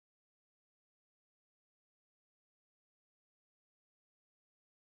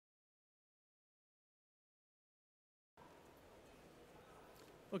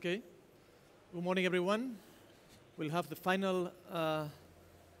Okay. Good morning, everyone. We'll have the final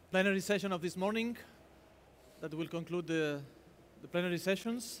plenary session of this morning that will conclude the plenary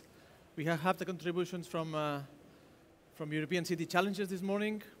sessions. We have the contributions from European City Challenges this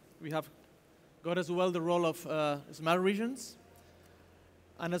morning. We have got as well the role of smart regions,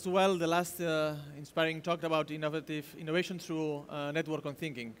 and as well the last inspiring talk about innovation through network on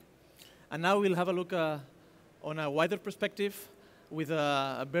thinking. And now we'll have a look on a wider perspective with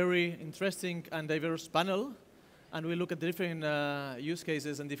a very interesting and diverse panel, and we'll look at different use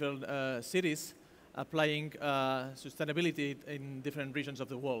cases and different cities applying sustainability in different regions of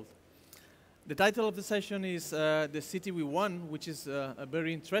the world. The title of the session is The City We Want, which is a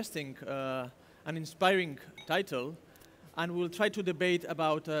very interesting and inspiring title, and we'll try to debate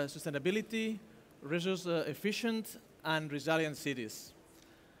about sustainability, resource efficient and resilient cities.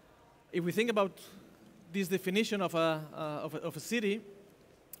 If we think about this definition of a city,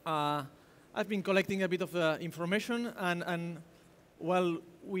 I've been collecting a bit of information, and well,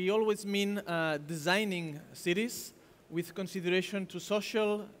 we always mean designing cities with consideration to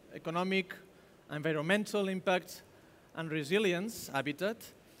social, economic, environmental impact and resilience habitat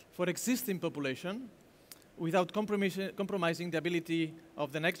for existing population without compromising the ability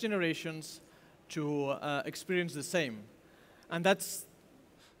of the next generations to experience the same. And that's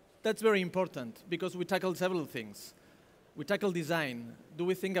very important because we tackle several things. We tackle design. Do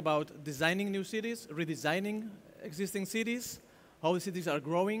we think about designing new cities, redesigning existing cities, how the cities are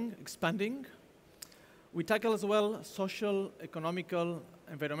growing, expanding? We tackle as well social, economical,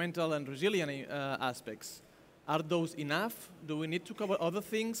 environmental, and resilient aspects. Are those enough? Do we need to cover other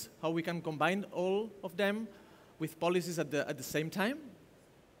things? How we can combine all of them with policies at the same time?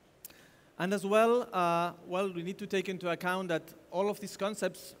 And as well, we need to take into account that all of these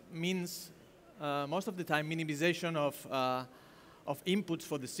concepts means, most of the time, minimization of inputs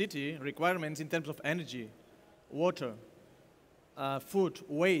for the city, requirements in terms of energy, water, food,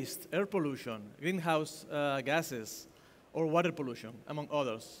 waste, air pollution, greenhouse gases, or water pollution, among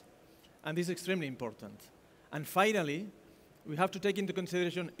others. And this is extremely important. And finally, we have to take into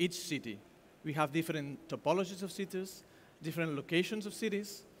consideration each city. We have different topologies of cities, different locations of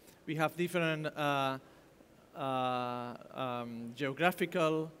cities. We have different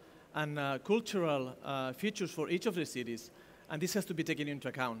geographical and cultural features for each of the cities, and this has to be taken into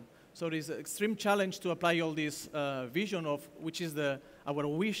account. So it is an extreme challenge to apply all this vision of which is our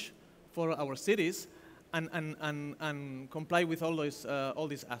wish for our cities and comply with all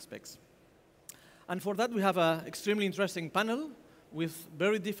these aspects. And for that, we have an extremely interesting panel with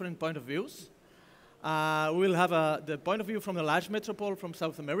very different point of views. We'll have the point of view from the large metropole from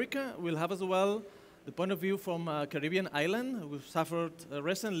South America. We'll have as well the point of view from a Caribbean island who suffered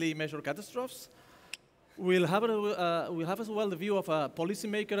recently major catastrophes. We'll have as well the view of a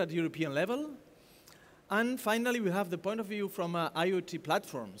policymaker at the European level. And finally, we have the point of view from IoT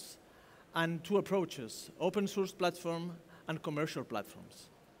platforms and two approaches, open source platform and commercial platforms.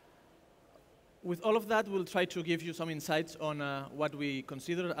 With all of that, we'll try to give you some insights on what we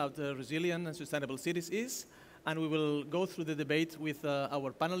consider resilient and sustainable cities is, and we will go through the debate with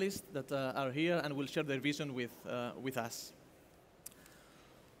our panelists that are here and will share their vision with us.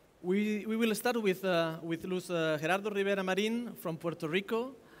 We will start with Luis Gerardo Rivera Marín from Puerto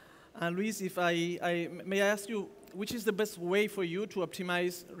Rico. And Luis, if may I ask you, which is the best way for you to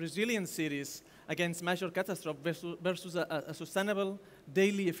optimize resilient cities against major catastrophe versus a sustainable,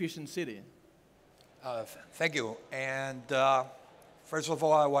 daily efficient city? Thank you. And first of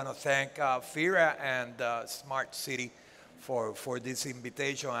all, I want to thank FIRA and Smart City for this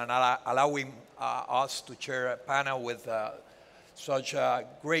invitation and allowing us to chair a panel with such a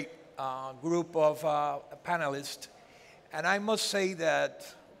great group of panelists. And I must say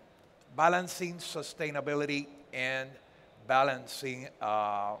that balancing sustainability and balancing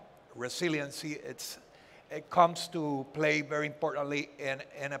resiliency, it comes to play very importantly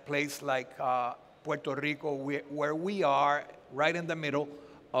in a place like Puerto Rico, where we are right in the middle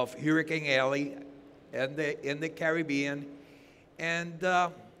of Hurricane Ahle in the Caribbean. And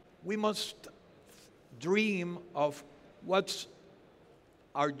we must dream of what's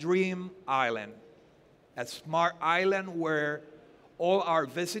our dream island, a smart island where all our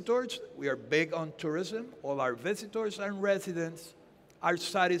visitors, we are big on tourism, all our visitors and residents are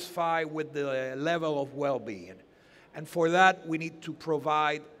satisfied with the level of well-being. And for that, we need to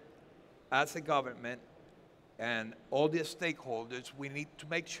provide, as a government and all the stakeholders, we need to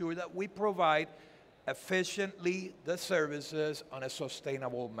make sure that we provide efficiently the services on a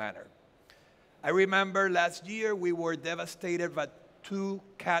sustainable manner. I remember last year we were devastated by two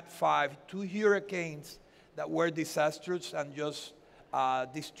Cat 5, two hurricanes that were disastrous and just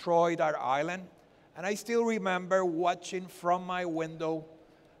destroyed our island. And I still remember watching from my window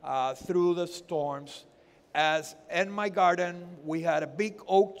through the storms as in my garden we had a big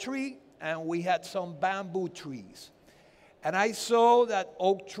oak tree and we had some bamboo trees. And I saw that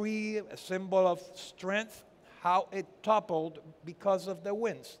oak tree, a symbol of strength, how it toppled because of the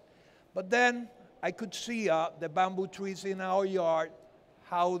winds. But then I could see the bamboo trees in our yard,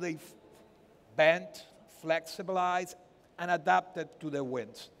 how they bent, flexibilized, and adapted to the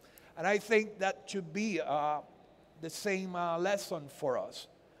winds. And I think that should be the same lesson for us.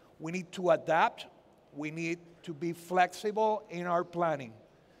 We need to adapt. We need to be flexible in our planning.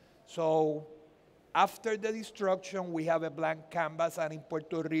 So after the destruction, we have a blank canvas, and in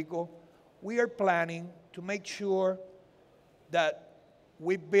Puerto Rico, we are planning to make sure that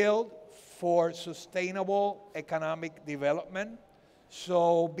we build for sustainable economic development.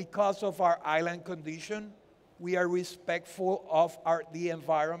 So because of our island condition, we are respectful of the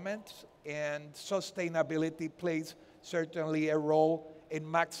environment, and sustainability plays certainly a role in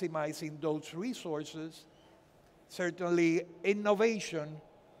maximizing those resources. Certainly innovation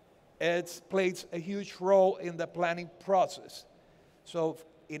plays a huge role in the planning process. So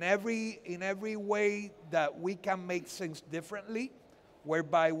in every way that we can make things differently,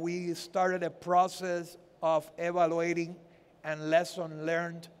 whereby we started a process of evaluating and lesson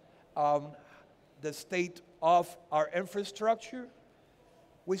learned the state of our infrastructure.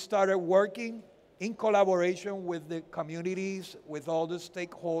 We started working in collaboration with the communities, with all the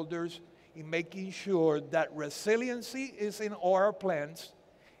stakeholders, in making sure that resiliency is in all our plans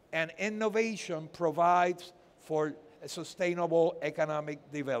and innovation provides for a sustainable economic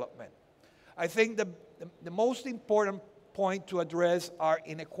development. I think the most important point to address are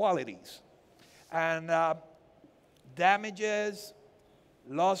inequalities. And damages,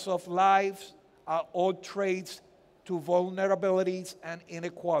 loss of lives, are all traits to vulnerabilities and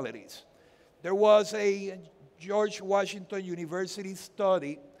inequalities. There was a George Washington University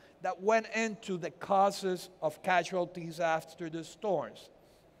study that went into the causes of casualties after the storms.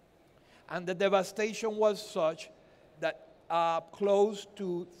 And the devastation was such that close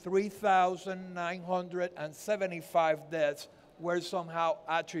to 3,975 deaths were somehow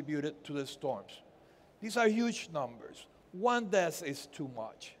attributed to the storms. These are huge numbers. One death is too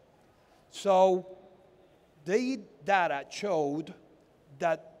much. So the data showed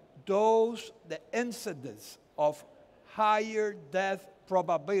that the incidence of higher death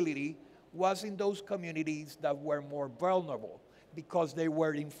probability was in those communities that were more vulnerable because they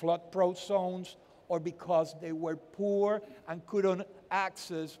were in flood-prone zones or because they were poor and couldn't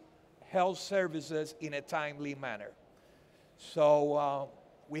access health services in a timely manner. So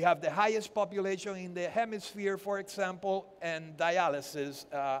we have the highest population in the hemisphere, for example, and dialysis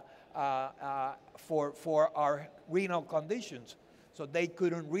for our renal conditions. So they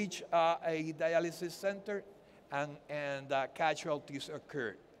couldn't reach a dialysis center and casualties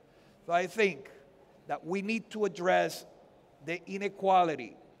occurred. So I think that we need to address the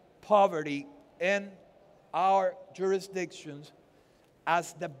inequality, poverty in our jurisdictions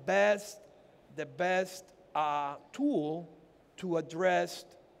as the best tool to address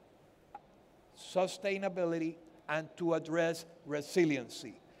sustainability and to address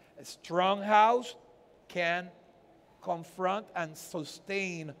resiliency. A strong house can confront and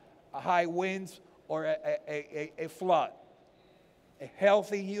sustain high winds or a flood. A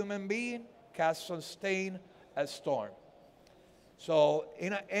healthy human being can sustain a storm. So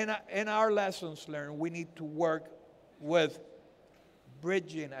in our lessons learned, we need to work with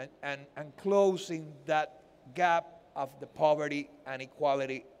bridging and closing that gap of the poverty and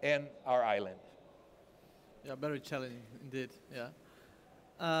equality in our island. Yeah, very challenging indeed, yeah.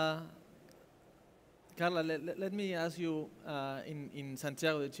 Karla, let me ask you, in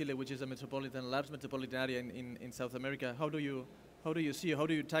Santiago de Chile, which is a large metropolitan area in South America, how do you see, how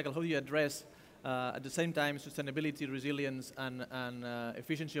do you tackle, how do you address at the same time sustainability, resilience, and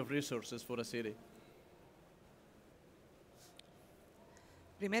efficiency of resources for a city?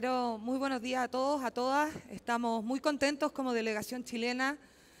 Primero, muy buenos días a todos, a todas. Estamos muy contentos como delegación chilena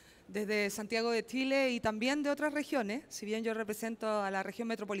desde Santiago de Chile y también de otras regiones. Si bien yo represento a la región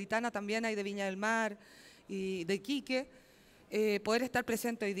metropolitana, también hay de Viña del Mar y de Iquique, poder estar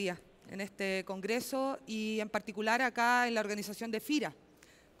presente hoy día en este congreso y en particular acá en la organización de FIRA.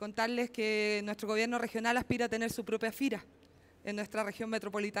 Contarles que nuestro gobierno regional aspira a tener su propia FIRA en nuestra región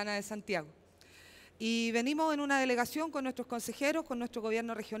metropolitana de Santiago. Y venimos en una delegación con nuestros consejeros, con nuestro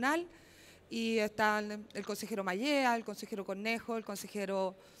gobierno regional, y están el consejero Mallea, el consejero Cornejo, el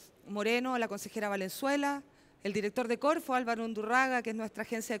consejero Moreno, la consejera Valenzuela, el director de Corfo, Álvaro Undurraga, que es nuestra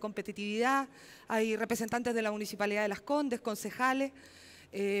agencia de competitividad, hay representantes de la Municipalidad de Las Condes, concejales,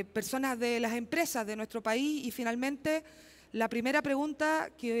 personas de las empresas de nuestro país y finalmente la primera pregunta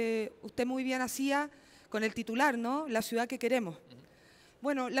que usted muy bien hacía con el titular, ¿no? La ciudad que queremos.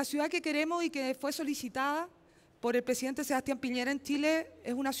 Bueno, la ciudad que queremos y que fue solicitada por el presidente Sebastián Piñera en Chile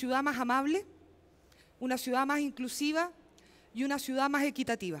es una ciudad más amable, una ciudad más inclusiva y una ciudad más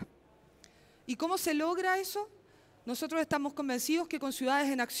equitativa. ¿Y cómo se logra eso? Nosotros estamos convencidos que con ciudades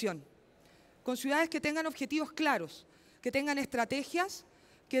en acción, con ciudades que tengan objetivos claros, que tengan estrategias,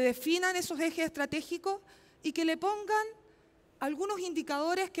 que definan esos ejes estratégicos y que le pongan algunos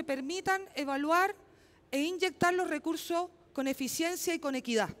indicadores que permitan evaluar e inyectar los recursos con eficiencia y con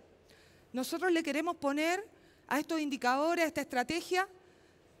equidad. Nosotros le queremos poner a estos indicadores, a esta estrategia,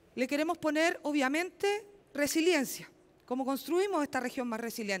 le queremos poner, obviamente, resiliencia, cómo construimos esta región más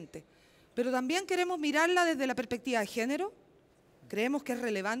resiliente. Pero también queremos mirarla desde la perspectiva de género, creemos que es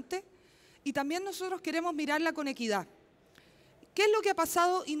relevante, y también nosotros queremos mirarla con equidad. ¿Qué es lo que ha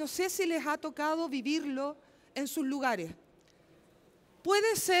pasado? Y no sé si les ha tocado vivirlo en sus lugares.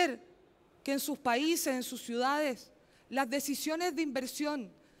 Puede ser que en sus países, en sus ciudades, las decisiones de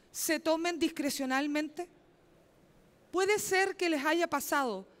inversión se tomen discrecionalmente. Puede ser que les haya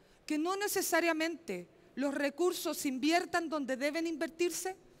pasado que no necesariamente los recursos se inviertan donde deben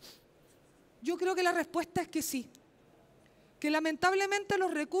invertirse. Yo creo que la respuesta es que sí, que lamentablemente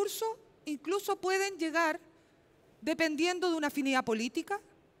los recursos incluso pueden llegar dependiendo de una afinidad política,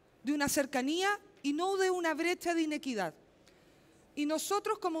 de una cercanía y no de una brecha de inequidad. Y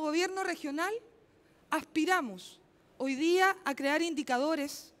nosotros como gobierno regional aspiramos hoy día a crear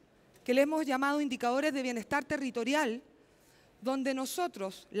indicadores que le hemos llamado indicadores de bienestar territorial, donde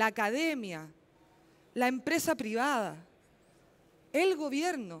nosotros, la academia, la empresa privada, el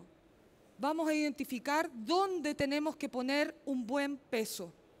gobierno, vamos a identificar dónde tenemos que poner un buen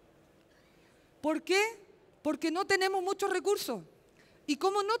peso. ¿Por qué? Porque no tenemos muchos recursos. Y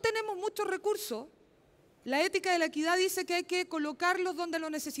como no tenemos muchos recursos, la ética de la equidad dice que hay que colocarlos donde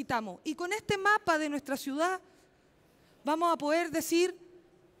lo necesitamos. Y con este mapa de nuestra ciudad vamos a poder decir,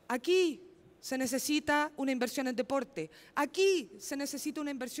 aquí se necesita una inversión en deporte, aquí se necesita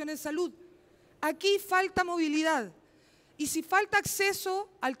una inversión en salud, aquí falta movilidad. Y si falta acceso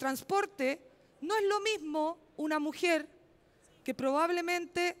al transporte, no es lo mismo una mujer que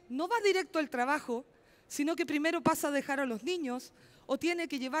probablemente no va directo al trabajo, sino que primero pasa a dejar a los niños o tiene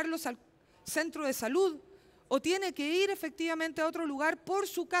que llevarlos al centro de salud o tiene que ir efectivamente a otro lugar por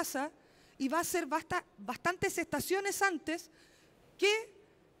su casa y va a hacer bastantes estaciones antes que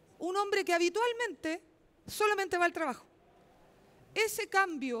un hombre que habitualmente solamente va al trabajo. Ese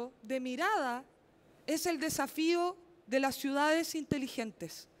cambio de mirada es el desafío de las ciudades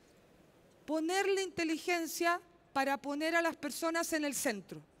inteligentes. Ponerle inteligencia para poner a las personas en el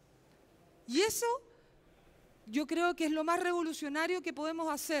centro. Y eso yo creo que es lo más revolucionario que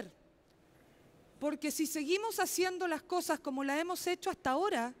podemos hacer. Porque si seguimos haciendo las cosas como las hemos hecho hasta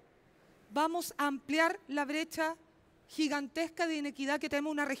ahora, vamos a ampliar la brecha gigantesca de inequidad que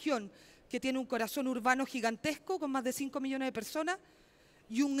tenemos en una región que tiene un corazón urbano gigantesco con más de 5 millones de personas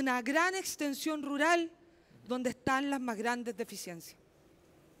y una gran extensión rural donde están las más grandes deficiencias.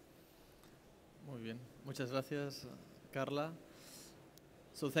 Muy bien, muchas gracias, Karla.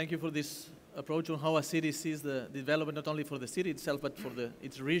 So thank you for this approach on how a city sees the development, not only for the city itself, but for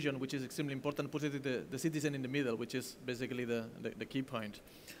its region, which is extremely important, putting the citizen in the middle, which is basically the key point.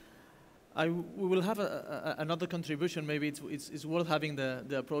 We will have another contribution. Maybe it's worth having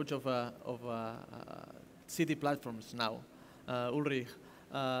the approach of city platforms now. Ulrich,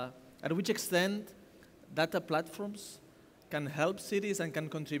 at which extent data platforms can help cities and can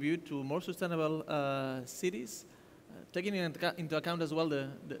contribute to more sustainable cities, taking into account as well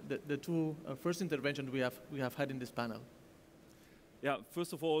the two first interventions we have had in this panel. Yeah,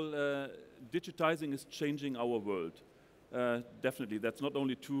 first of all, digitizing is changing our world. Definitely, that's not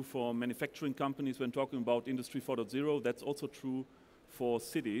only true for manufacturing companies when talking about Industry 4.0, that's also true for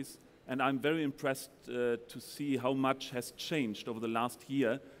cities. And I'm very impressed to see how much has changed over the last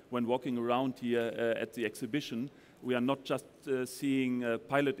year when walking around here at the exhibition. We are not just seeing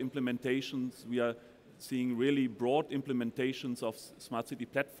pilot implementations, we are seeing really broad implementations of smart city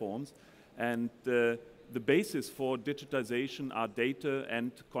platforms. And the basis for digitization are data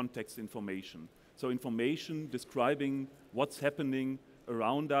and context information. So information describing what's happening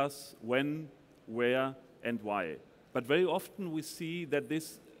around us, when, where, and why. But very often we see that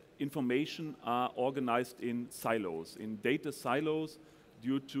this information are organized in silos, in data silos,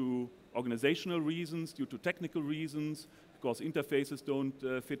 due to organizational reasons, due to technical reasons, because interfaces don't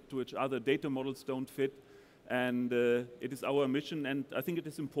fit to each other, data models don't fit. And it is our mission, and I think it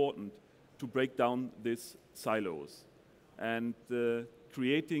is important to break down these silos. And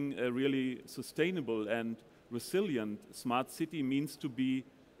creating a really sustainable and resilient smart city means to be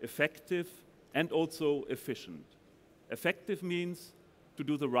effective and also efficient. Effective means to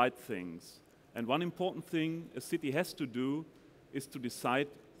do the right things. And one important thing a city has to do is to decide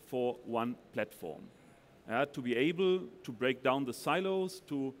for one platform. To be able to break down the silos,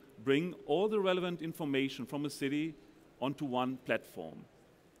 to bring all the relevant information from a city onto one platform.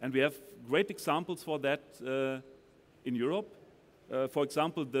 And we have great examples for that in Europe. For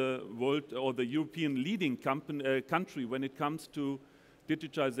example, the world or the European leading country when it comes to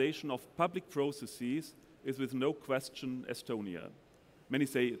digitization of public processes is with no question Estonia. Many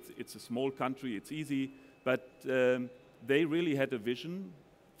say it's a small country, it's easy, but they really had a vision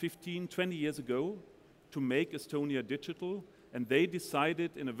 15, 20 years ago to make Estonia digital, and they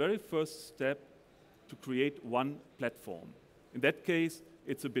decided in a very first step to create one platform. In that case,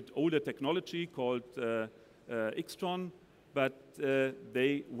 it's a bit older technology called Xtron, but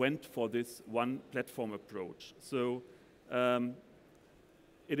they went for this one platform approach. So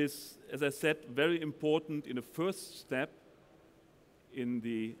it is, as I said, very important in the first step in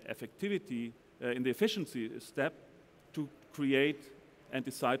the effectivity, in the efficiency step, to create and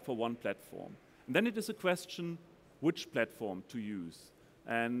decide for one platform. And then it is a question which platform to use.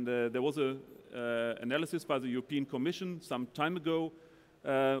 And there was an analysis by the European Commission some time ago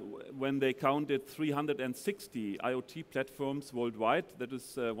when they counted 360 IoT platforms worldwide. That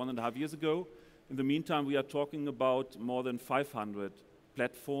is 1.5 years ago. In the meantime, we are talking about more than 500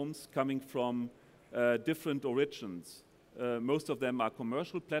 platforms coming from different origins. Most of them are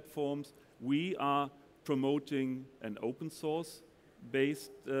commercial platforms. We are promoting an open source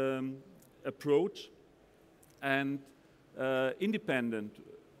based approach, and independent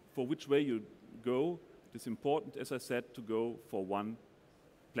for which way you go, it is important, as I said, to go for one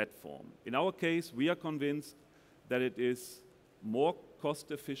platform. In our case, we are convinced that it is more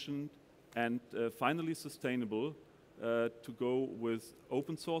cost efficient and finally sustainable to go with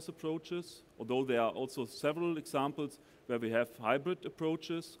open source approaches, although there are also several examples where we have hybrid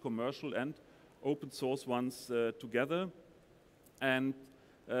approaches, commercial and open source ones together. And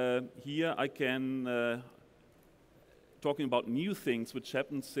here I can, talking about new things which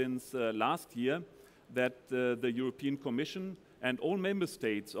happened since last year, that the European Commission and all member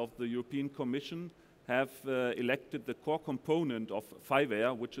states of the European Commission have elected the core component of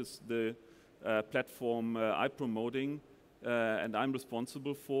Fiware, which is the platform I'm promoting and I'm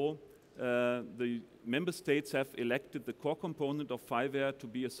responsible for. The member states have elected the core component of Fiware to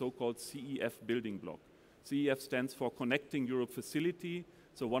be a so-called CEF building block. CEF stands for Connecting Europe Facility,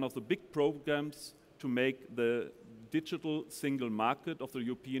 so one of the big programs to make the digital single market of the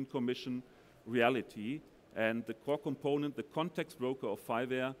European Commission reality. And the core component, the context broker of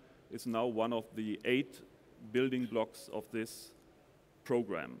Fiware, is now one of the 8 building blocks of this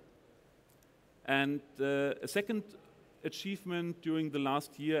program. And a second achievement during the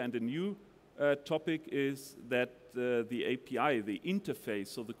last year, and a new topic, is that the API, the interface,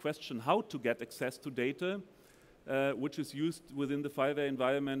 so the question how to get access to data, which is used within the Fiware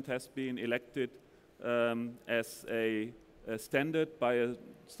environment, has been elected as a standard by a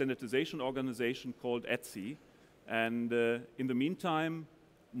standardization organization called ETSI. And in the meantime,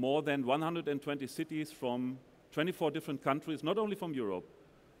 more than 120 cities from 24 different countries, not only from Europe,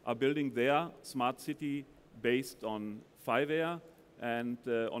 are building their smart city based on Fiware and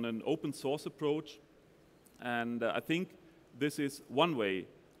on an open source approach. And I think this is one way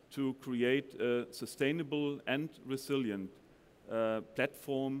to create a sustainable and resilient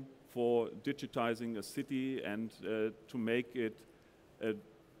platform for digitizing a city and to make it a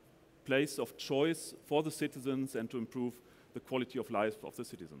place of choice for the citizens and to improve the quality of life of the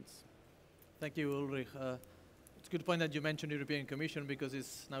citizens. Thank you, Ulrich. It's a good point that you mentioned European Commission, because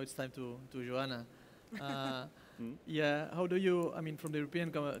now it's time to Joanna. Yeah, how do you, I mean, from the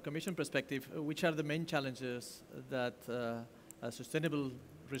European Commission perspective, which are the main challenges that a sustainable,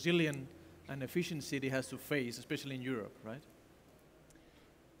 resilient and efficient city has to face, especially in Europe, right?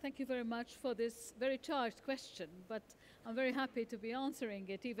 Thank you very much for this very charged question, but I'm very happy to be answering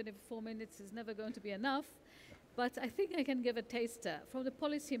it, even if 4 minutes is never going to be enough. But I think I can give a taster from the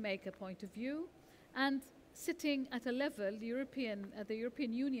policymaker point of view, and sitting at a level, at the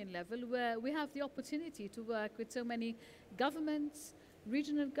European Union level, where we have the opportunity to work with so many governments,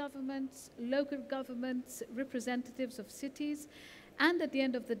 regional governments, local governments, representatives of cities, and at the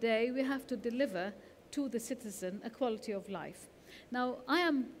end of the day, we have to deliver to the citizen a quality of life. Now, I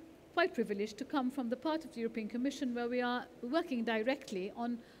am quite privileged to come from the part of the European Commission where we are working directly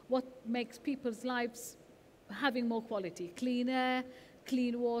on what makes people's lives having more quality, clean air,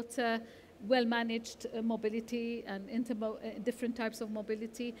 clean water, well-managed mobility and different types of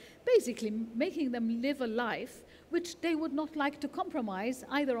mobility, basically making them live a life which they would not like to compromise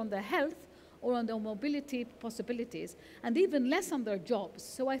either on their health or on their mobility possibilities, and even less on their jobs.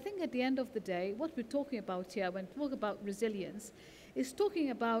 So I think at the end of the day, what we're talking about here when we talk about resilience is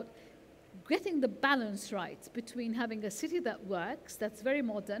talking about getting the balance right between having a city that works, that's very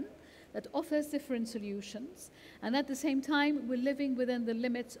modern, that offers different solutions, and at the same time, we're living within the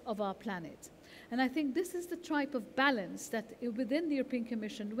limits of our planet. And I think this is the type of balance that within the European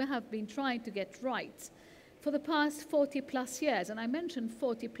Commission we have been trying to get right for the past 40 plus years. And I mentioned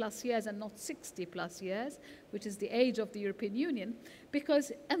 40 plus years and not 60 plus years, which is the age of the European Union,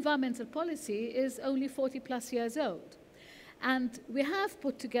 because environmental policy is only 40 plus years old. And we have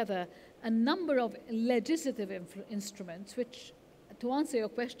put together a number of legislative instruments which, to answer your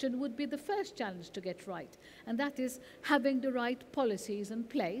question, would be the first challenge to get right. And that is having the right policies in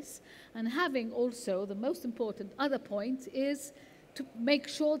place, and having also, the most important other point is to make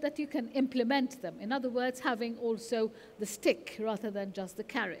sure that you can implement them. In other words, having also the stick rather than just the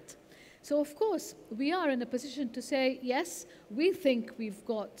carrot. So of course, we are in a position to say, yes, we think we've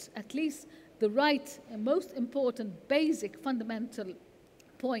got at least the right and most important basic fundamental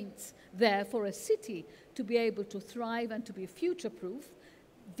points there for a city to be able to thrive and to be future-proof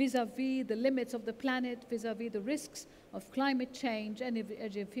vis-a-vis the limits of the planet, vis-a-vis the risks of climate change,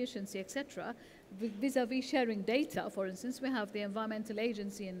 energy efficiency, etc., vis-a-vis sharing data. For instance, we have the Environmental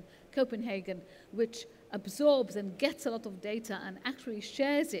Agency in Copenhagen, which absorbs and gets a lot of data and actually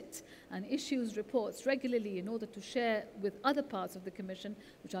shares it and issues reports regularly in order to share with other parts of the Commission,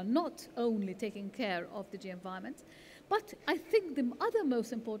 which are not only taking care of the environment. But I think the other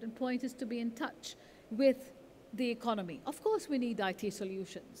most important point is to be in touch with the economy. Of course we need IT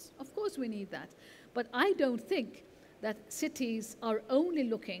solutions. Of course we need that. But I don't think that cities are only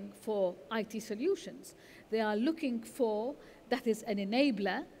looking for IT solutions. They are looking for, that is an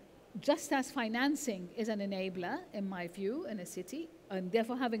enabler, just as financing is an enabler, in my view, in a city, and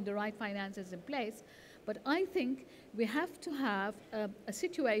therefore having the right finances in place. But I think we have to have a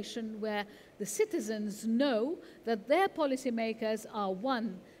situation where the citizens know that their policymakers are,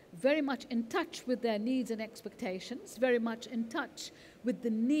 one, very much in touch with their needs and expectations, very much in touch with the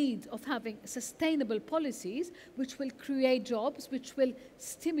need of having sustainable policies which will create jobs, which will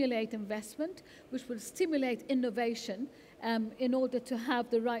stimulate investment, which will stimulate innovation in order to have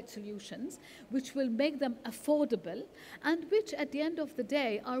the right solutions, which will make them affordable, and which at the end of the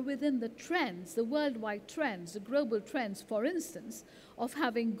day are within the trends, the worldwide trends, the global trends, for instance, of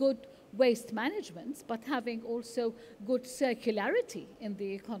having good waste management, but having also good circularity in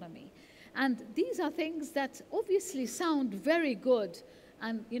the economy. And these are things that obviously sound very good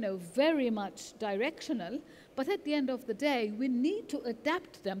and, you know, very much directional, but at the end of the day, we need to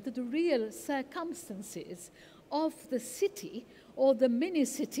adapt them to the real circumstances of the city or the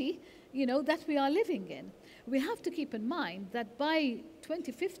mini-city, you know, that we are living in. We have to keep in mind that by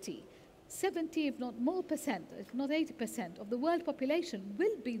 2050, 70, if not more percent, if not 80% of the world population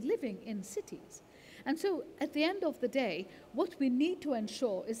will be living in cities. And so at the end of the day, what we need to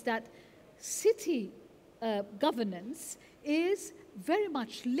ensure is that city governance is very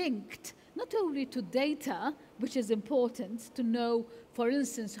much linked not only to data, which is important to know, for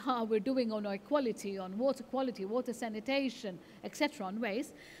instance, how we're doing on air quality, on water quality, water sanitation, etc., on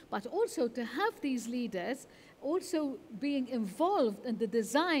waste, but also to have these leaders also being involved in the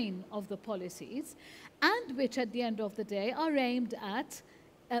design of the policies, and which at the end of the day are aimed at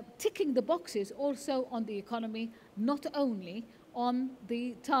ticking the boxes also on the economy, not only on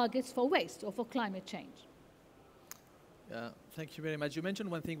the targets for waste or for climate change. Thank you very much. You mentioned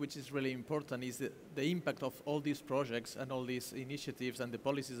one thing which is really important, is the impact of all these projects and all these initiatives and the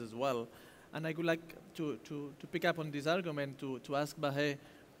policies as well. And I would like to pick up on this argument to ask Bahe,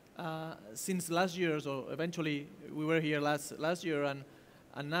 since last year, so eventually we were here last year,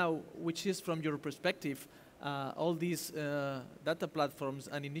 and now, which is from your perspective, all these data platforms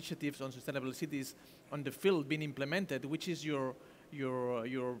and initiatives on sustainable cities on the field being implemented, which is your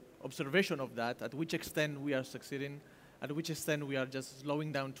observation of that, at which extent we are succeeding, at which extent we are just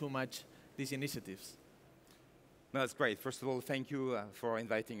slowing down too much these initiatives? No, that's great. First of all, thank you for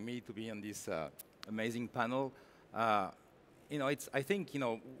inviting me to be on this amazing panel. You know, I think, you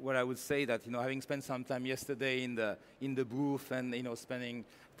know, what I would say that, you know, having spent some time yesterday in the booth and, you know, spending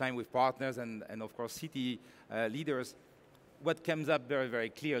time with partners and of course city leaders, what comes up very, very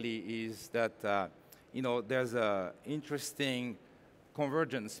clearly is that, you know, there's an interesting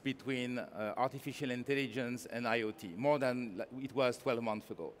convergence between artificial intelligence and IoT, more than it was 12 months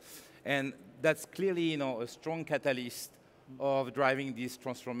ago. And that's clearly, a strong catalyst of driving this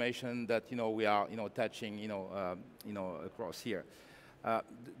transformation that, we are, touching, across here.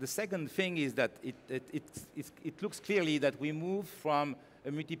 The second thing is that it looks clearly that we move from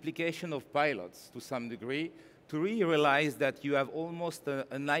a multiplication of pilots to some degree to really realize that you have almost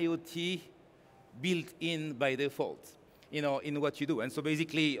an IoT built in by default, in what you do. And so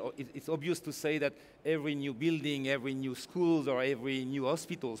basically, it's obvious to say that every new building, every new schools, or every new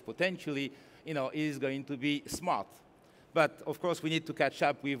hospitals potentially, is going to be smart. But of course, we need to catch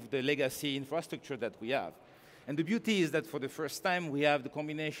up with the legacy infrastructure that we have. And the beauty is that for the first time, we have the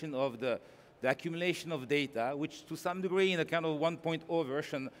combination of the accumulation of data, which to some degree in a kind of 1.0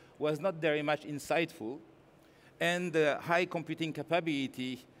 version was not very much insightful, and the high computing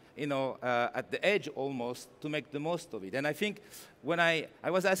capability, at the edge almost, to make the most of it. And I think when I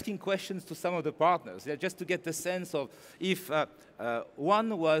was asking questions to some of the partners, just to get the sense of if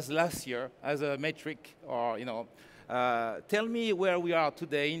one was last year as a metric, or, tell me where we are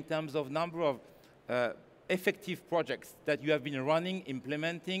today in terms of number of effective projects that you have been running,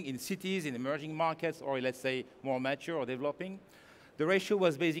 implementing in cities, in emerging markets, or let's say more mature or developing. The ratio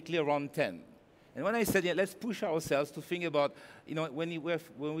was basically around 10. And when I said, yeah, let's push ourselves to think about, when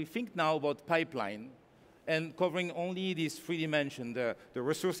we think now about pipeline and covering only these three dimensions, the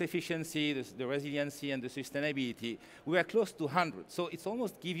resource efficiency, the resiliency, and the sustainability, we are close to 100. So it's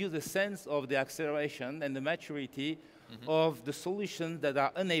almost give you the sense of the acceleration and the maturity of the solutions that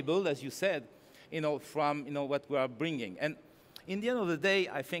are enabled, as you said, from what we are bringing. And in the end of the day,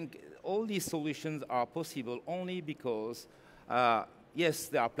 I think all these solutions are possible only because yes,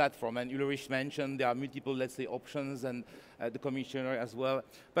 there are platforms, and Ulrich mentioned there are multiple, let's say, options, and the commissioner as well.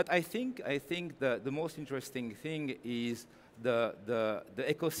 But I think the most interesting thing is the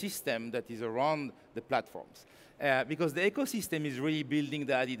ecosystem that is around the platforms. Because the ecosystem is really building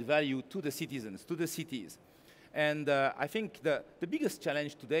the added value to the citizens, to the cities. And I think the biggest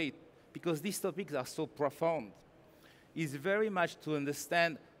challenge today, because these topics are so profound, is very much to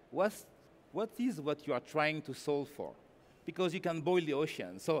understand what is what you are trying to solve for. Because you can boil the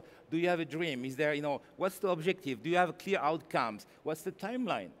ocean. So do you have a dream? Is there, what's the objective? Do you have clear outcomes? What's the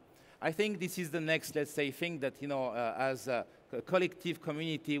timeline? I think this is the next, let's say, thing that, as a collective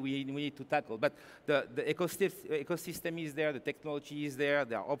community, we need to tackle. But the ecosystem is there, the technology is there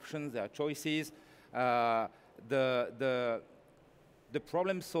are options, there are choices. The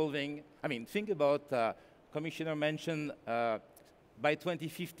problem solving, I mean, think about, Commissioner mentioned, by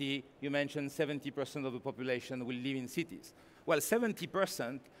 2050, you mentioned 70% of the population will live in cities. Well,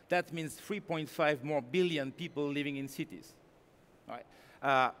 70%, that means 3.5 more billion people living in cities. Right?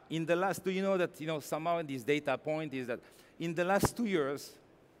 In the last, do you know that, somehow this data point is that in the last 2 years,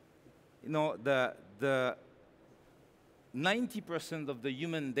 the 90% of the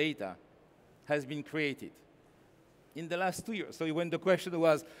human data has been created in the last 2 years. So when the question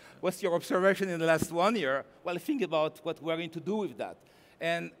was, what's your observation in the last 1 year? Well, think about what we're going to do with that.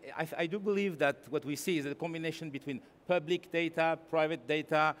 And I do believe that what we see is a combination between public data, private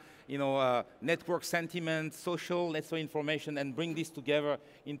data, network sentiment, social, let's say, information, and bring this together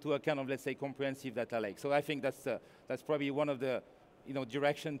into a kind of, let's say, comprehensive data lake. So I think that's probably one of the,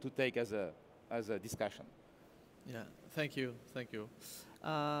 direction to take as a discussion. Yeah, thank you.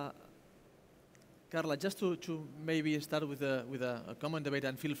 Karla, just to maybe start with a common debate,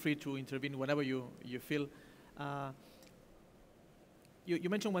 and feel free to intervene whenever you feel. You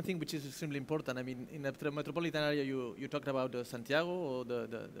mentioned one thing which is extremely important. I mean, in the metropolitan area, you talked about Santiago, or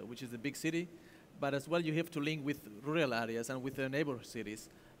which is the big city, but as well you have to link with rural areas and with the neighbor cities.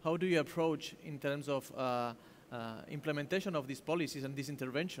 How do you approach in terms of implementation of these policies and these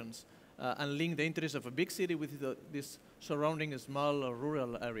interventions, and link the interests of a big city with these surrounding small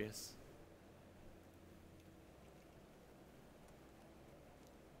rural areas?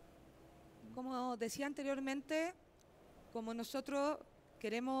 Como decía anteriormente, como nosotros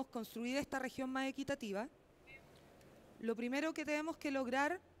queremos construir esta región más equitativa, lo primero que tenemos que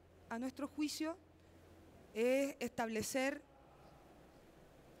lograr, a nuestro juicio, es establecer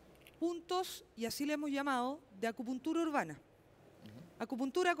puntos, y así le hemos llamado, de acupuntura urbana.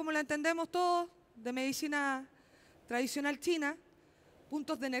 Acupuntura, como la entendemos todos, de medicina tradicional china,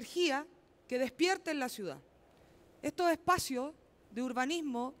 puntos de energía que despierten la ciudad. Estos espacios de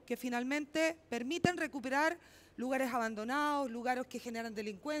urbanismo que finalmente permiten recuperar lugares abandonados, lugares que generan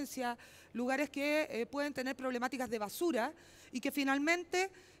delincuencia, lugares que pueden tener problemáticas de basura y que finalmente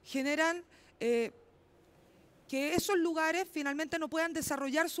generan que esos lugares finalmente no puedan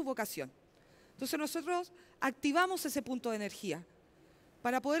desarrollar su vocación. Entonces nosotros activamos ese punto de energía.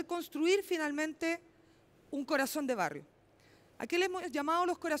 para poder construir finalmente un corazón de barrio. Aquí le hemos llamado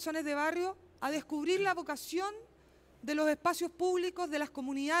los corazones de barrio a descubrir la vocación de los espacios públicos, de las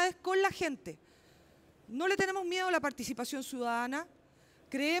comunidades con la gente. No le tenemos miedo a la participación ciudadana,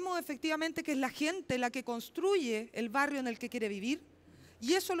 creemos efectivamente que es la gente la que construye el barrio en el que quiere vivir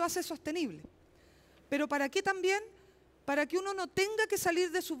y eso lo hace sostenible. Pero ¿para qué también? Para que uno no tenga que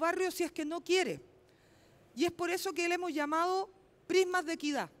salir de su barrio si es que no quiere. Y es por eso que le hemos llamado prismas de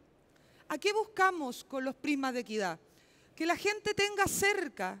equidad. ¿A qué buscamos con los prismas de equidad? Que la gente tenga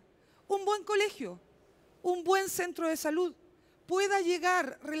cerca un buen colegio, un buen centro de salud, pueda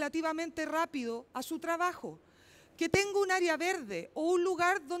llegar relativamente rápido a su trabajo, que tenga un área verde o un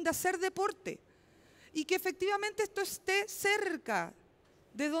lugar donde hacer deporte y que efectivamente esto esté cerca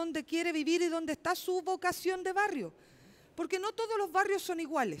de donde quiere vivir y donde está su vocación de barrio. Porque no todos los barrios son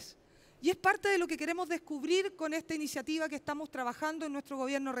iguales. Y es parte de lo que queremos descubrir con esta iniciativa que estamos trabajando en nuestro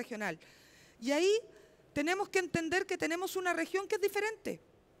gobierno regional. Y ahí tenemos que entender que tenemos una región que es diferente.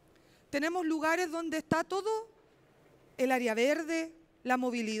 Tenemos lugares donde está todo, el área verde, la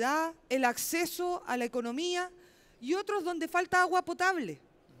movilidad, el acceso a la economía, y otros donde falta agua potable.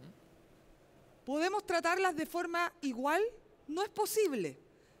 ¿Podemos tratarlas de forma igual? No es posible.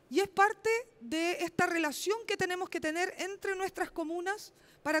 Y es parte de esta relación que tenemos que tener entre nuestras comunas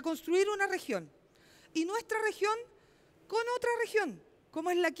para construir una región. Y nuestra región con otra región, como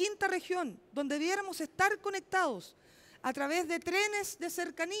es la quinta región, donde debiéramos estar conectados a través de trenes de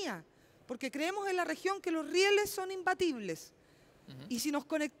cercanía, porque creemos en la región que los rieles son imbatibles. Y si nos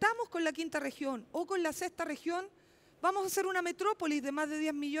conectamos con la quinta región o con la sexta región, vamos a ser una metrópolis de más de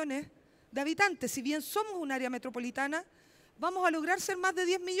 10 millones de habitantes. Si bien somos un área metropolitana, vamos a lograr ser más de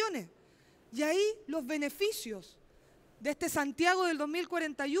 10 millones. Y ahí los beneficios de este Santiago del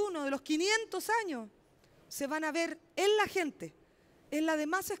 2041, de los 500 años, se van a ver en la gente, en la de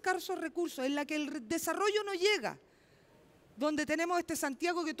más escasos recursos, en la que el desarrollo no llega, donde tenemos este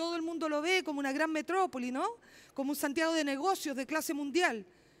Santiago que todo el mundo lo ve como una gran metrópoli, ¿no? Como un Santiago de negocios de clase mundial,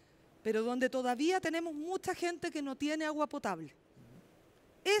 pero donde todavía tenemos mucha gente que no tiene agua potable.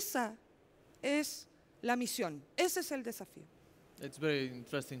 Esa es la misión, ese es el desafío. It's a very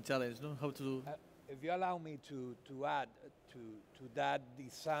interesting challenge, no? How to do. If you allow me to add to that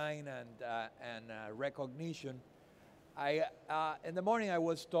design and recognition, in the morning I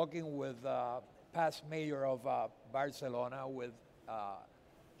was talking with past mayor of Barcelona, with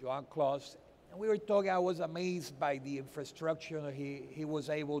Joan Clos, and we were talking. I was amazed by the infrastructure he was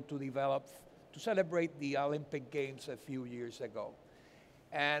able to develop to celebrate the Olympic Games a few years ago.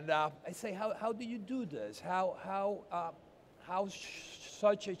 And I say, how do you do this? How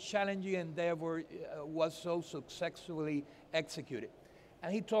such a challenging endeavor was so successfully executed?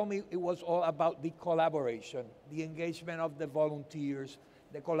 And he told me it was all about the collaboration, the engagement of the volunteers,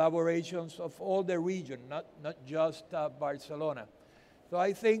 the collaborations of all the region, not just Barcelona. So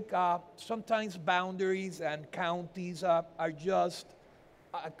I think sometimes boundaries and counties are just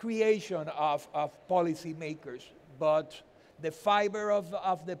a creation of policymakers, but the fiber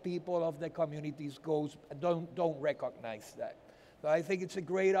of the people, of the communities don't recognize that. So I think it's a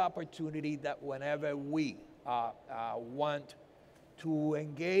great opportunity that whenever we want to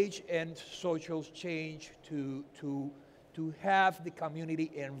engage in social change, to have the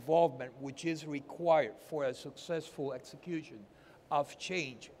community involvement, which is required for a successful execution of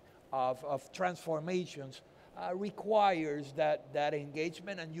change, of transformations, requires that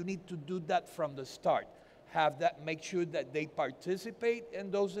engagement, and you need to do that from the start. Have that, make sure that they participate in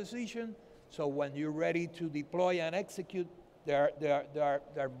those decisions, so when you're ready to deploy and execute, they're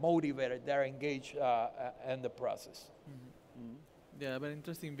motivated, they're engaged in the process. Yeah, very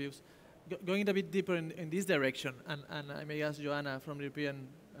interesting views. Going a bit deeper in this direction, and I may ask Joanna from the European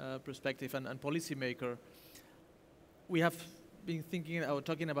perspective and policymaker, we have been thinking or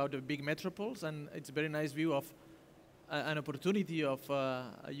talking about the big metropoles, and it's a very nice view of an opportunity of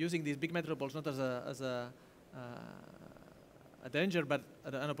using these big metropoles not as a danger, but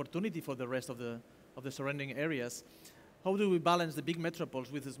an opportunity for the rest of the surrounding areas. How do we balance the big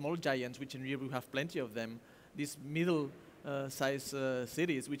metropoles with the small giants, which in Europe we have plenty of them, these middle-sized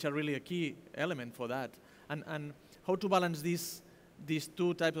cities, which are really a key element for that, and how to balance these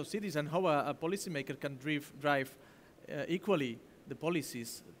two types of cities, and how a policymaker can drive equally the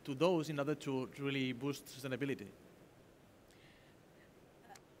policies to those in order to really boost sustainability?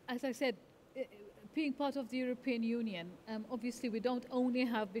 As I said, being part of the European Union, obviously we don't only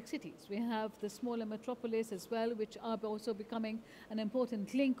have big cities. We have the smaller metropolis as well, which are also becoming an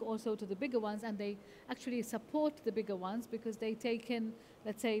important link also to the bigger ones, and they actually support the bigger ones because they take in,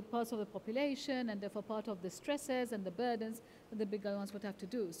 let's say, parts of the population and therefore part of the stresses and the burdens that the bigger ones would have to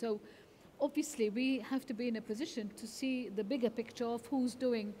do. So obviously we have to be in a position to see the bigger picture of who's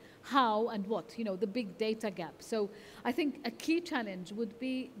doing how and what, you know, the big data gap. So I think a key challenge would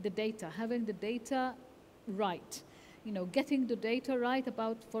be the data, having the data right. You know, getting the data right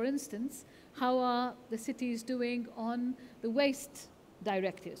about, for instance, how are the cities doing on the waste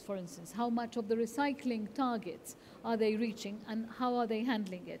directives, for instance, how much of the recycling targets are they reaching and how are they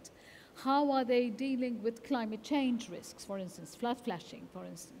handling it? How are they dealing with climate change risks, for instance, flood flashing, for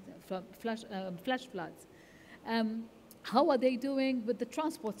instance, flash floods? How are they doing with the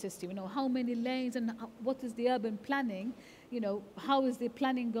transport system? You know, how many lanes and what is the urban planning? You know, how is the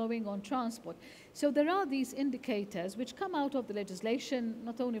planning going on transport? So there are these indicators which come out of the legislation,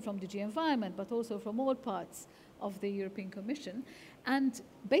 not only from DG Environment, but also from all parts of the European Commission. And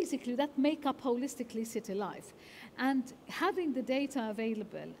basically that make up holistically city life. And having the data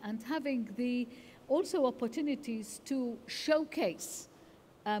available and having the also opportunities to showcase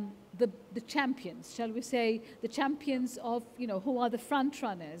the champions, shall we say, the champions of, you know, who are the front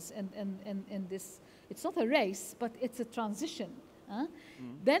runners in this, it's not a race, but it's a transition.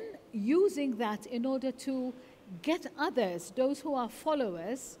 Then using that in order to get others, those who are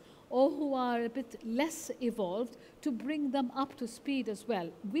followers, or who are a bit less evolved, to bring them up to speed as well.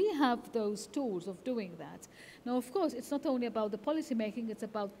 We have those tools of doing that. Now, of course, it's not only about the policy making, it's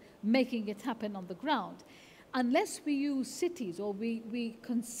about making it happen on the ground. Unless we use cities or we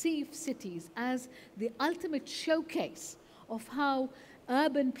conceive cities as the ultimate showcase of how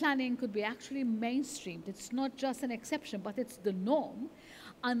urban planning could be actually mainstreamed, it's not just an exception, but it's the norm,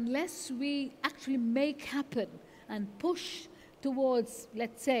 unless we actually make happen and push towards,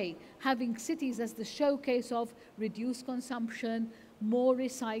 let's say, having cities as the showcase of reduced consumption, more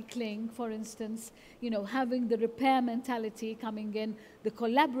recycling, for instance, you know, having the repair mentality coming in, the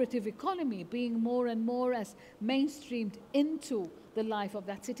collaborative economy being more and more as mainstreamed into the life of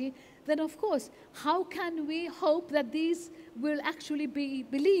that city, then of course, how can we hope that these will actually be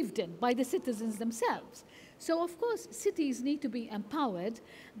believed in by the citizens themselves? So of course, cities need to be empowered,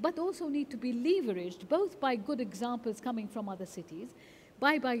 but also need to be leveraged, both by good examples coming from other cities,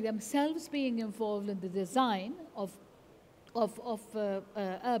 by themselves being involved in the design of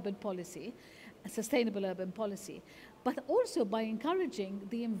urban policy, sustainable urban policy, but also by encouraging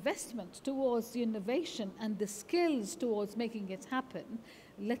the investment towards the innovation and the skills towards making it happen.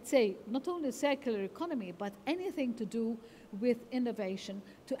 Let's say, not only circular economy, but anything to do with innovation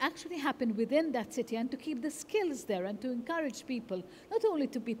to actually happen within that city and to keep the skills there and to encourage people not only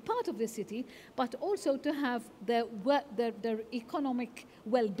to be part of the city, but also to have their economic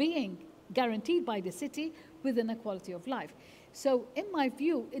well-being guaranteed by the city within a quality of life. So in my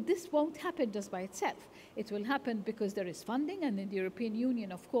view, this won't happen just by itself. It will happen because there is funding, and in the European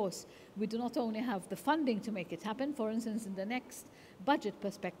Union, of course, we do not only have the funding to make it happen. For instance, in the next budget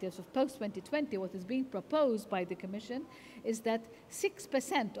perspectives of post-2020, what is being proposed by the Commission is that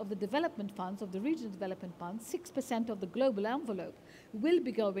 6% of the development funds, of the regional development funds, 6% of the global envelope will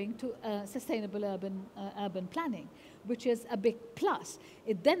be going to sustainable urban planning, which is a big plus.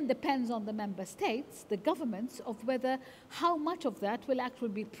 It then depends on the member states, the governments, of whether how much of that will actually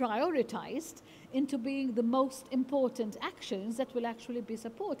be prioritized into being the most important actions that will actually be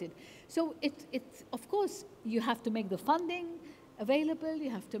supported. So of course, you have to make the funding available,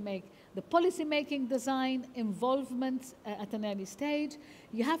 you have to make the policy-making design involvement at an early stage,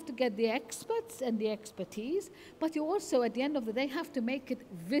 you have to get the experts and the expertise, but you also, at the end of the day, have to make it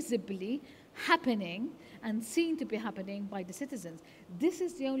visibly happening and seen to be happening by the citizens. This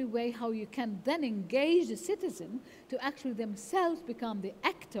is the only way how you can then engage the citizen to actually themselves become the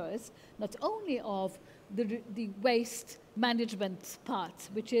actors, not only of the waste management part,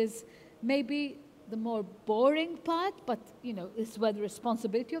 which is maybe the more boring part, but you know, it's where the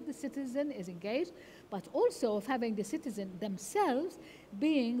responsibility of the citizen is engaged, but also of having the citizen themselves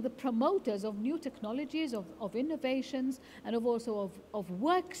being the promoters of new technologies, of innovations, and of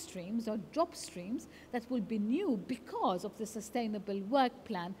work streams or job streams that will be new because of the sustainable work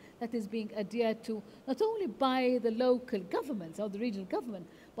plan that is being adhered to not only by the local governments or the regional government,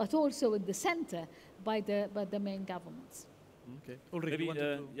 but also in the center by the main governments. Okay. Ulrich,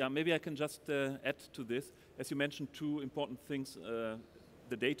 maybe I can just add to this. As you mentioned, two important things,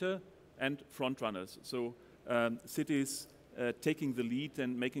 the data and front runners. So cities taking the lead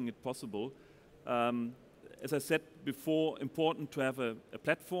and making it possible. as I said before, important to have a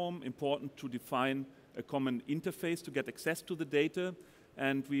platform, important to define a common interface to get access to the data.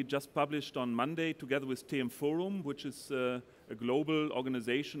 And we just published on Monday, together with TM Forum, which is a global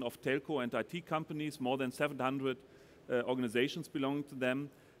organization of telco and IT companies, more than 700 organizations belong to them.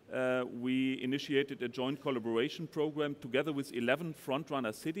 We initiated a joint collaboration program together with 11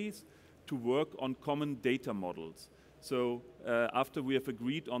 frontrunner cities to work on common data models. So after we have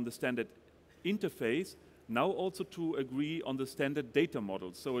agreed on the standard interface, now also to agree on the standard data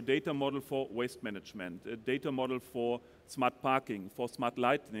models. So a data model for waste management, a data model for smart parking, for smart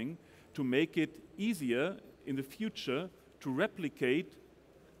lighting, to make it easier in the future to replicate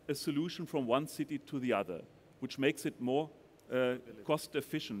a solution from one city to the other, which makes it more cost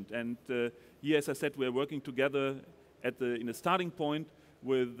efficient. And here, as I said, we're working together in a starting point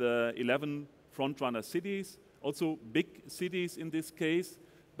with 11 frontrunner cities, also big cities in this case,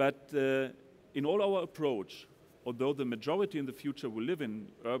 but in all our approach, although the majority in the future will live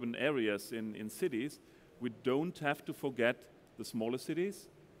in urban areas, in cities, we don't have to forget the smaller cities.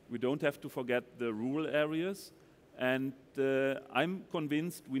 We don't have to forget the rural areas. And I'm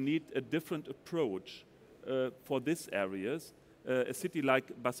convinced we need a different approach for these areas. A city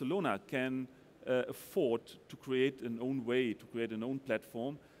like Barcelona can afford to create an own way, to create an own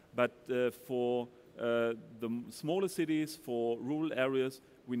platform. But for the smaller cities, for rural areas,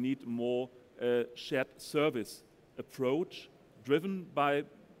 we need more shared service approach driven by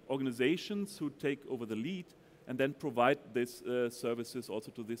organizations who take over the lead and then provide these services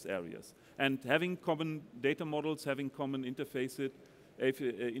also to these areas. And having common data models, having common interfaces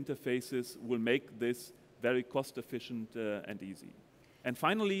will make this very cost efficient and easy. And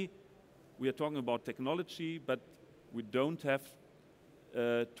finally, we are talking about technology, but we don't have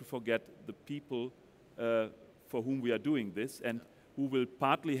to forget the people for whom we are doing this and who will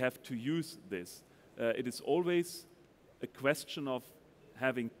partly have to use this. It is always a question of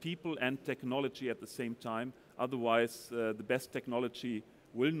having people and technology at the same time. Otherwise, the best technology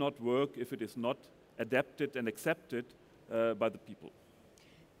will not work if it is not adapted and accepted by the people.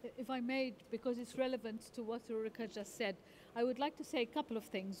 If I may, because it's relevant to what Ulrich just said, I would like to say a couple of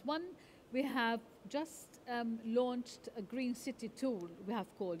things. One, we have just launched a Green City tool, we have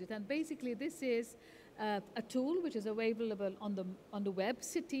called it. And basically this is a tool which is available on the web.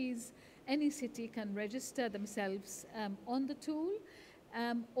 Cities, any city can register themselves on the tool,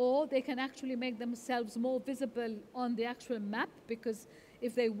 or they can actually make themselves more visible on the actual map, because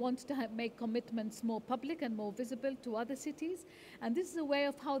if they want to make commitments more public and more visible to other cities. And this is a way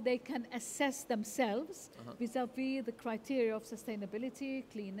of how they can assess themselves vis-a-vis the criteria of sustainability,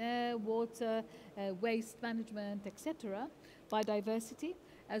 clean air, water, waste management, etc., biodiversity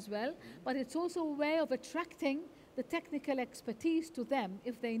as well. But it's also a way of attracting the technical expertise to them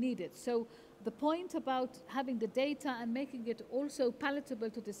if they need it. So the point about having the data and making it also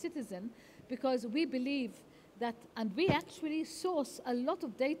palatable to the citizen, because we believe that, and we actually source a lot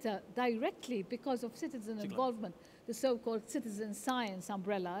of data directly because of citizen involvement, the so-called citizen science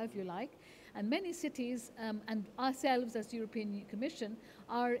umbrella, if you like. And many cities, and ourselves as European Commission,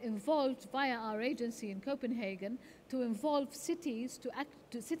 are involved via our agency in Copenhagen to involve cities,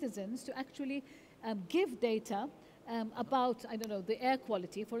 to citizens, to actually give data about, I don't know, the air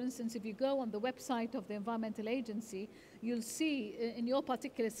quality. For instance, if you go on the website of the environmental agency, you'll see in your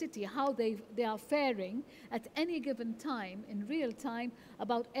particular city how they are faring at any given time, in real time,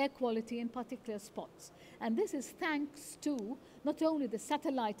 about air quality in particular spots. And this is thanks to not only the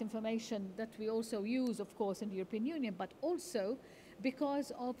satellite information that we also use, of course, in the European Union, but also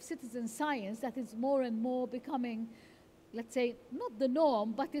because of citizen science that is more and more becoming, let's say, not the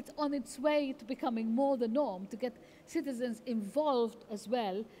norm, but it's on its way to becoming more the norm, to get citizens involved as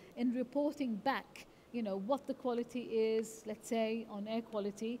well in reporting back, you know, what the quality is, let's say, on air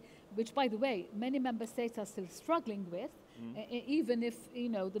quality, which, by the way, many member states are still struggling with, even if, you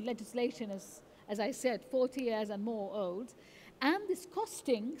know, the legislation is, as I said, 40 years and more old. And it's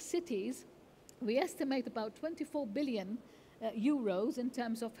costing cities, we estimate, about 24 billion euros in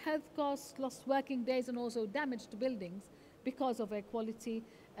terms of health costs, lost working days, and also damage to buildings because of air quality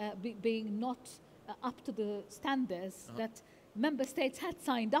being not up to the standards that member states had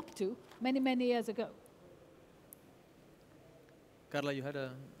signed up to many, many years ago. Karla, you had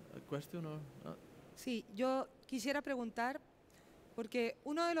a question or not? Sí, yo quisiera preguntar, porque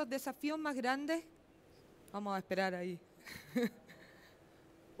uno de los desafíos más grandes, vamos a esperar ahí,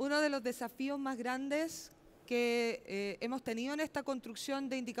 uno de los desafíos más grandes que hemos tenido en esta construcción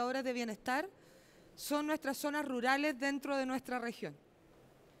de indicadores de bienestar son nuestras zonas rurales dentro de nuestra región.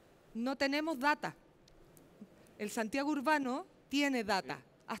 No tenemos data. El Santiago urbano tiene data,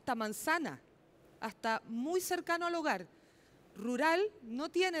 hasta manzana hasta muy cercano al hogar. Rural no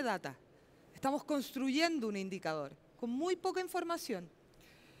tiene data. Estamos construyendo un indicador con muy poca información.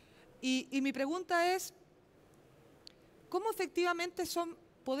 Y mi pregunta es, ¿cómo efectivamente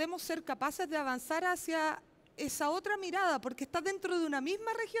podemos ser capaces de avanzar hacia esa otra mirada? Porque está dentro de una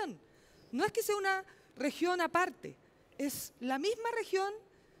misma región. No es que sea una región aparte, es la misma región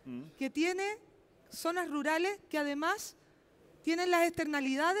que tiene zonas rurales que además tienen las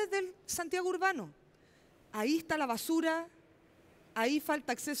externalidades del Santiago urbano. Ahí está la basura, ahí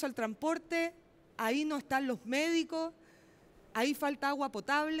falta acceso al transporte, ahí no están los médicos, ahí falta agua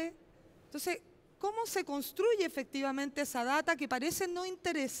potable. Entonces, ¿cómo se construye efectivamente esa data que parece no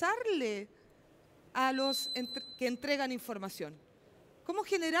interesarle a los que entregan información? ¿Cómo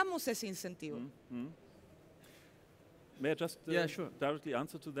generamos ese incentivo? May I just directly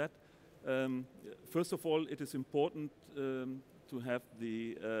answer to that? First of all, it is important to have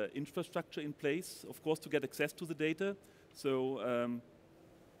the infrastructure in place, of course, to get access to the data. So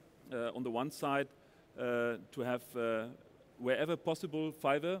on the one side, to have wherever possible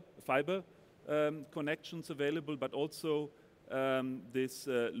fiber connections available, but also these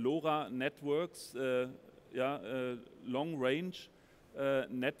LoRa networks, long range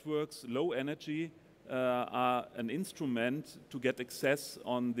networks, low energy, are an instrument to get access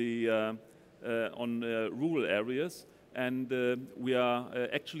on the rural areas. And we are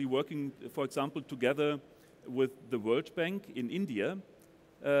actually working, for example, together with the World Bank in India,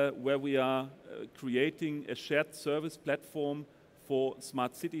 where we are creating a shared service platform for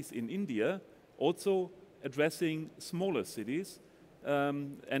smart cities in India, also addressing smaller cities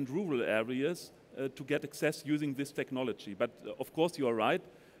and rural areas to get access using this technology. But of course, you are right.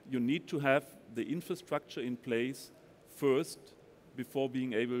 You need to have the infrastructure in place first before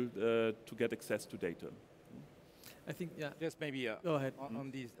being able to get access to data. I think, Just maybe go ahead.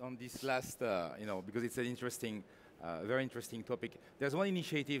 On this last, because it's an interesting, very interesting topic. There's one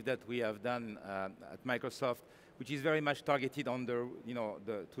initiative that we have done at Microsoft, which is very much targeted on the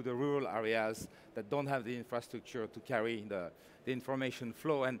rural areas that don't have the infrastructure to carry the information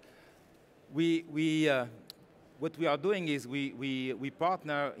flow. And what we are doing is we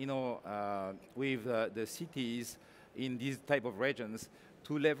partner, with the cities in these type of regions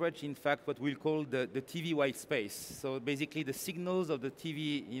to leverage, in fact, what we'll call the TV white space. So basically, the signals of the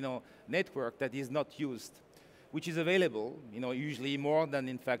TV, network that is not used, which is available, usually more than,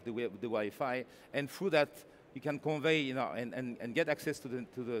 in fact, the Wi-Fi, and through that you can convey, and get access to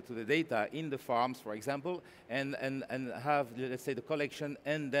the data in the farms, for example, and have, let's say, the collection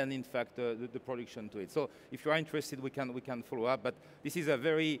and then, in fact, the production to it. So if you are interested, we can follow up. But this is a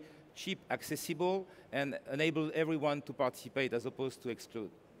very cheap, accessible, and enable everyone to participate as opposed to exclude.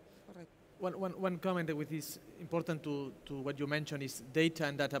 One comment which is important to what you mentioned is data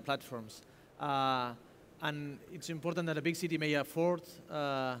and data platforms. And it's important that a big city may afford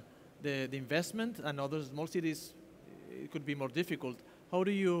the investment, and other small cities, it could be more difficult. How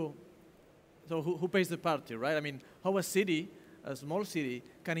do you, so who pays the party, right? I mean, how a city, a small city,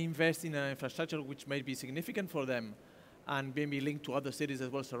 can invest in an infrastructure which may be significant for them and maybe linked to other cities as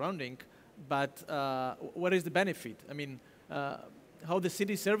well surrounding, but what is the benefit? I mean, how the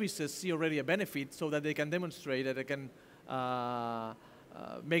city services see already a benefit so that they can demonstrate that they can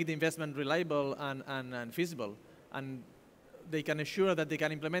make the investment reliable and feasible, and they can assure that they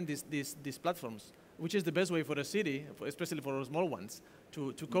can implement these platforms, which is the best way for a city, especially for small ones,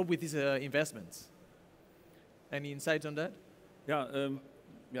 to cope with these investments. Any insights on that?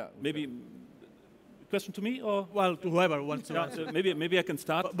 Yeah, maybe question to me, or? Well, to whoever wants to answer. Maybe I can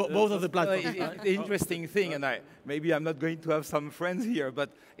start. Both of the platforms. The interesting thing, and maybe I'm not going to have some friends here, but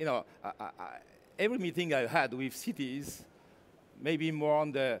every meeting I've had with cities, maybe more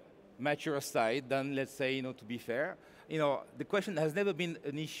on the mature side than, let's say, to be fair, the question has never been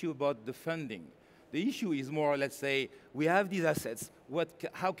an issue about the funding. The issue is more, let's say, we have these assets.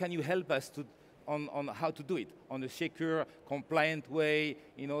 How can you help us on how to do it on a secure, compliant way,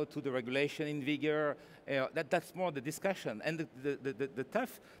 to the regulation in vigor? That's more the discussion. And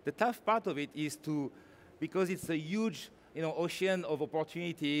the tough part of it is because it's a huge, ocean of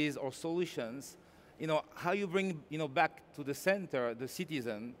opportunities or solutions. How you bring, back to the center the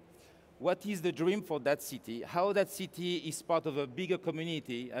citizen. What is the dream for that city? How that city is part of a bigger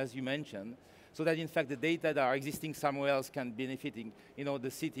community, as you mentioned, so that in fact the data that are existing somewhere else can benefiting,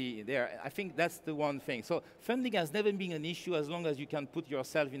 the city there. I think that's the one thing. So funding has never been an issue as long as you can put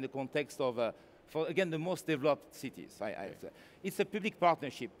yourself in the context of, for again, the most developed cities. It's a public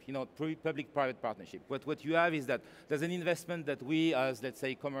partnership, public-private partnership. What you have is that there's an investment that we, as let's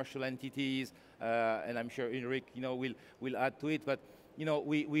say commercial entities, and I'm sure Ulrich, will add to it, but you know,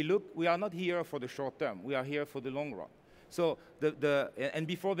 we are not here for the short term. We are here for the long run. So and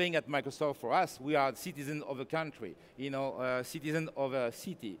before being at Microsoft, for us, we are citizens of a country, you know, citizens of a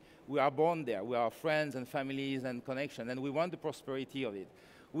city. We are born there. We are friends and families and connections, and we want the prosperity of it.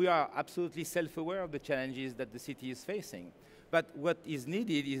 We are absolutely self-aware of the challenges that the city is facing. But what is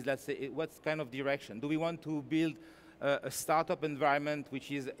needed is, let's say, what kind of direction? Do we want to build a startup environment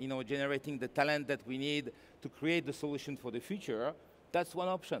which is, you know, generating the talent that we need to create the solution for the future? That's one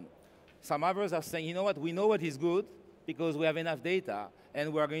option. Some others are saying, you know what, we know what is good because we have enough data,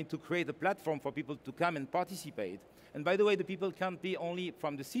 and we are going to create a platform for people to come and participate. And by the way, the people can't be only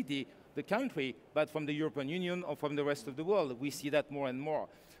from the city, the country, but from the European Union or from the rest of the world. We see that more and more.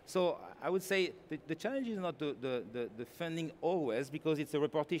 So I would say the challenge is not the funding always, because it's a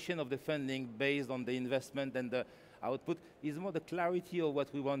repartition of the funding based on the investment and the output. It's more the clarity of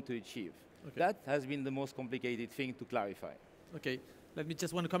what we want to achieve. Okay. That has been the most complicated thing to clarify. Okay. Let me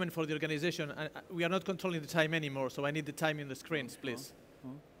just one comment for the organization. We are not controlling the time anymore, so I need the time in the screens, please.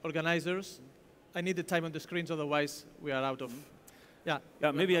 Organizers, I need the time on the screens, otherwise we are out of... Yeah.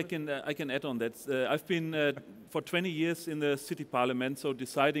 Yeah, maybe I can add on that. I've been for 20 years in the city parliament, so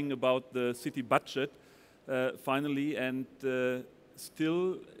deciding about the city budget finally, and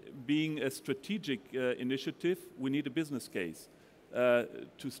still being a strategic initiative, we need a business case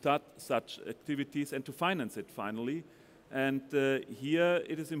to start such activities and to finance it finally. And here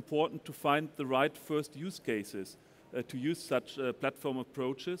it is important to find the right first use cases to use such platform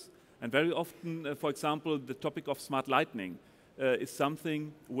approaches. And very often, for example, the topic of smart lighting is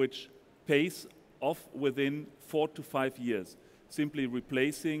something which pays off within 4 to 5 years, simply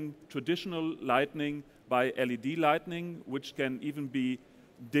replacing traditional lighting by LED lighting, which can even be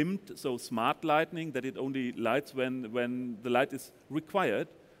dimmed, so smart lighting, that it only lights when the light is required.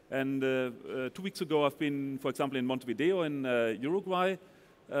 And 2 weeks ago, I've been, for example, in Montevideo in Uruguay.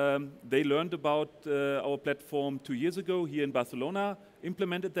 They learned about our platform 2 years ago here in Barcelona,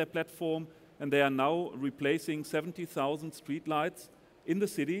 implemented their platform, and they are now replacing 70,000 street lights in the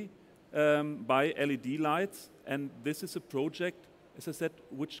city by LED lights. And this is a project, as I said,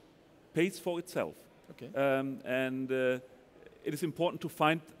 which pays for itself. Okay. It is important to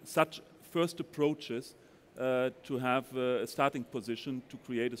find such first approaches to have a starting position to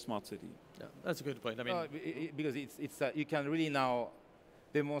create a smart city. Yeah, that's a good point. I mean, because you can really now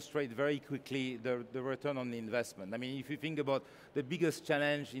demonstrate very quickly the return on the investment. I mean, if you think about the biggest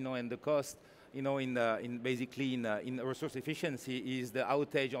challenge, you know, and the cost, you know, in resource efficiency is the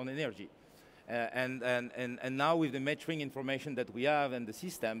outage on energy. And now with the metering information that we have and the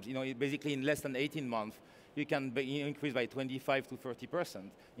systems, you know, basically in less than 18 months, you can increase by 25 to 30%,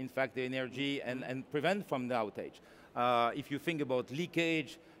 in fact, the energy and prevent from the outage. If you think about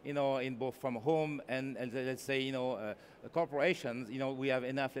leakage, you know, in both from home and let's say, you know, corporations, you know, we have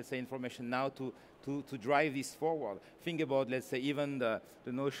enough, let's say, information now to drive this forward. Think about, let's say, even the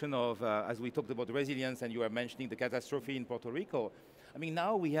notion of, as we talked about resilience, and you were mentioning the catastrophe in Puerto Rico. I mean,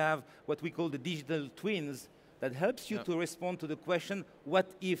 now we have what we call the digital twins that helps you to respond to the question,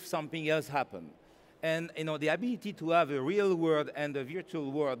 what if something else happened? And, you know, the ability to have a real world and a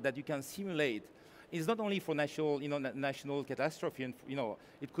virtual world that you can simulate is not only for national, you know, national catastrophe, and, you know,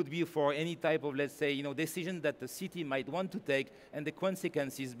 it could be for any type of, let's say, you know, decision that the city might want to take and the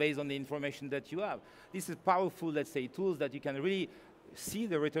consequences based on the information that you have. This is powerful, let's say, tools that you can really see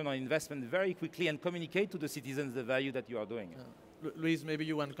the return on investment very quickly and communicate to the citizens the value that you are doing. Luis, maybe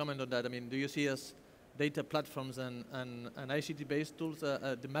you want to comment on that. I mean, do you see as data platforms and ICT-based tools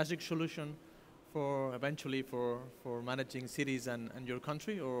the magic solution for eventually for managing cities and your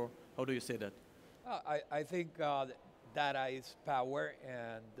country, or how do you say that? I think data is power,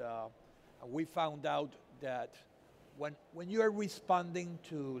 and we found out that when you are responding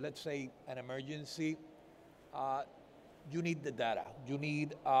to, let's say, an emergency, you need the data. You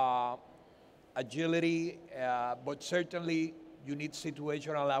need agility, but certainly you need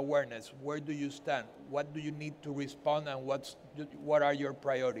situational awareness. Where do you stand? What do you need to respond, and what are your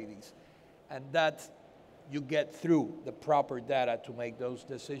priorities? And that you get through the proper data to make those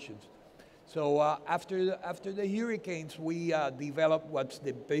decisions. So after the hurricanes, we developed what's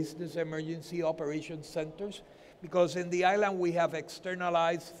the Business Emergency Operations Centers, because in the island we have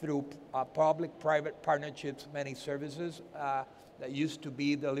externalized through public-private partnerships many services that used to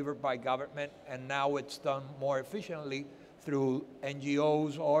be delivered by government, and now it's done more efficiently through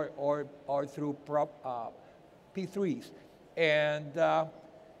NGOs or through P3s. And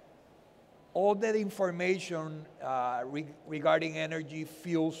all that information regarding energy,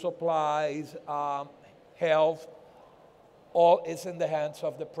 fuel supplies, health, all is in the hands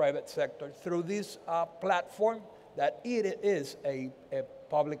of the private sector. Through this platform, that it is a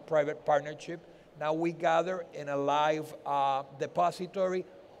public-private partnership. Now we gather in a live depository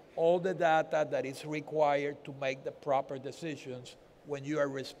all the data that is required to make the proper decisions when you are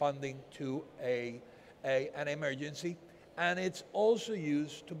responding to an emergency. And it's also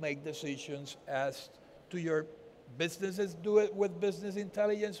used to make decisions as to your businesses do it with business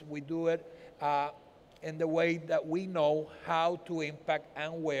intelligence. We do it in the way that we know how to impact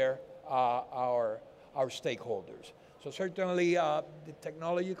and where our stakeholders. So certainly the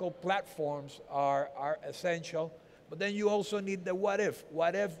technological platforms are essential, but then you also need the what if.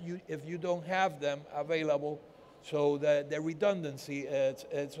 What if you don't have them available? So the redundancy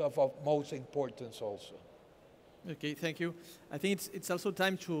is of most importance also. Okay, thank you. I think it's also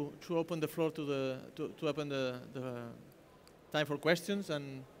time to open the floor to open the time for questions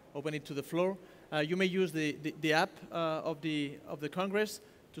and open it to the floor. You may use the app of the Congress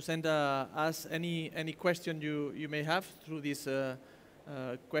to send us any question you may have through this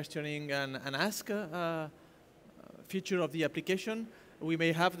questioning and ask feature of the application. We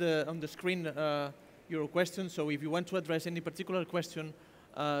may have on the screen your questions, so if you want to address any particular question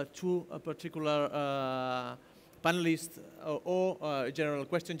to a particular panelist or a general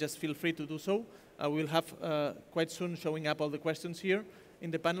question, just feel free to do so. We'll have quite soon showing up all the questions here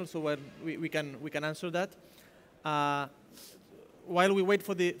in the panel, so we can answer that. While we wait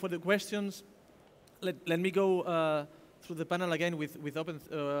for the questions, let me go through the panel again with open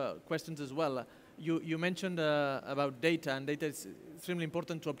questions as well. You mentioned about data, and data is extremely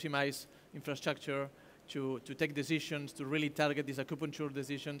important to optimize infrastructure, to take decisions, to really target these acupuncture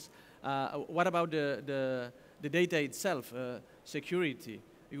decisions. What about the data itself, security?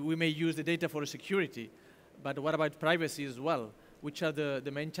 We may use the data for security, but what about privacy as well? Which are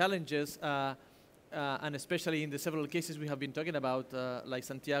the main challenges, and especially in the several cases we have been talking about, like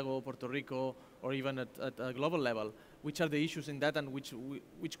Santiago, Puerto Rico, or even at a global level, which are the issues in that and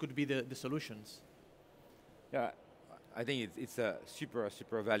which could be the solutions? Yeah, I think it's a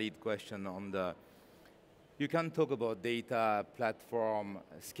super valid question on the, you can talk about data, platform,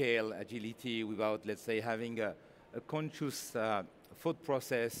 scale, agility without, let's say, having a conscious thought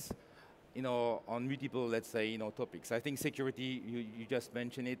process, on multiple, let's say, topics. I think security, you just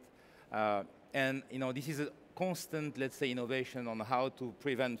mentioned it, and this is a constant, let's say, innovation on how to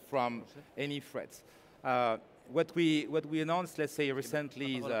prevent from any threats. What we announced, let's say,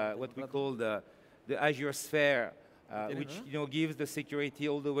 recently is what we call the Azure Sphere, which gives the security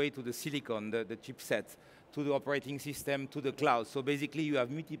all the way to the silicon, the chipset, to the operating system, to the cloud. So basically, you have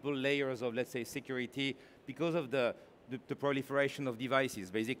multiple layers of, let's say, security because of the proliferation of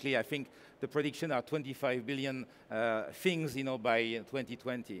devices. Basically, I think the prediction are 25 billion things, by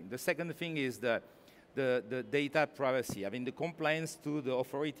 2020. The second thing is the data privacy. I mean, the compliance to the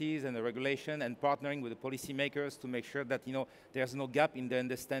authorities and the regulation and partnering with the policymakers to make sure that, there's no gap in the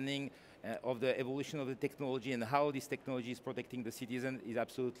understanding of the evolution of the technology and how this technology is protecting the citizen is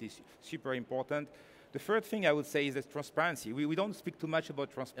absolutely super important. The third thing I would say is the transparency. We don't speak too much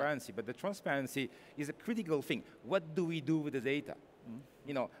about transparency, but the transparency is a critical thing. What do we do with the data?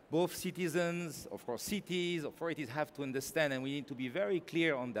 Both citizens, of course, cities, authorities have to understand, and we need to be very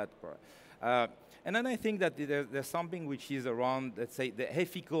clear on that part. And then I think that there's something which is around, let's say, the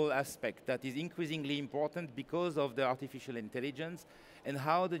ethical aspect that is increasingly important because of the artificial intelligence and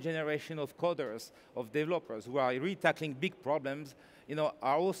how the generation of coders, of developers who are really tackling big problems,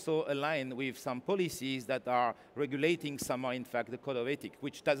 are also aligned with some policies that are regulating somehow, in fact, the code of ethics,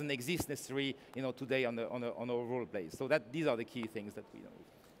 which doesn't exist necessarily, today on a role place. So these are the key things that we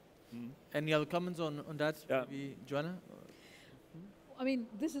know. Any other comments on that? Yeah. Maybe Joanna? I mean,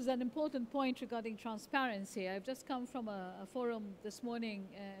 this is an important point regarding transparency. I've just come from a forum this morning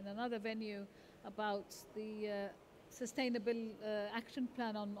in another venue about the sustainable action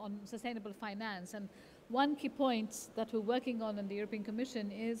plan on sustainable finance. And one key point that we're working on in the European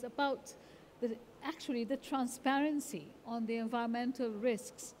Commission is about actually the transparency on the environmental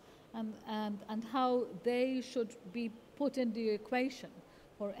risks and how they should be put in the equation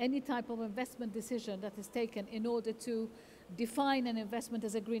for any type of investment decision that is taken in order to define an investment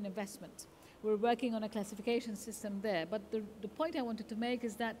as a green investment. We're working on a classification system there. But the point I wanted to make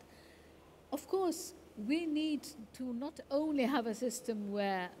is that, of course, we need to not only have a system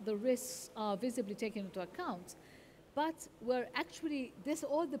where the risks are visibly taken into account, but where actually this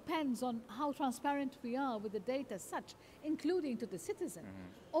all depends on how transparent we are with the data as such, including to the citizen.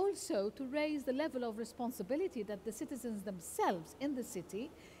 Also to raise the level of responsibility that the citizens themselves in the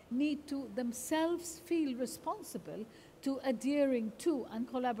city need to themselves feel responsible to adhering to and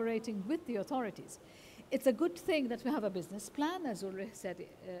collaborating with the authorities. It's a good thing that we have a business plan, as Ulrich said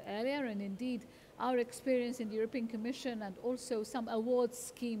earlier, and indeed our experience in the European Commission and also some awards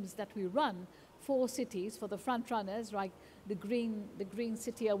schemes that we run for cities, for the front runners, like the Green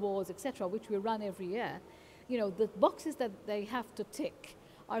City Awards, etc., which we run every year, you know, the boxes that they have to tick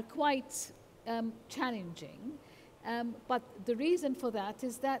are quite challenging. But the reason for that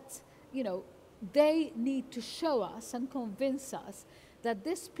is that, you know, they need to show us and convince us that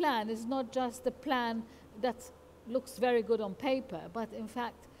this plan is not just a plan that looks very good on paper, but in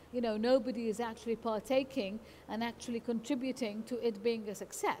fact, you know, nobody is actually partaking and actually contributing to it being a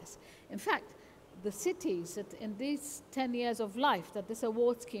success. In fact, the cities that in these 10 years of life that this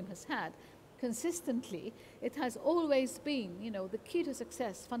award scheme has had, consistently, it has always been, you know, the key to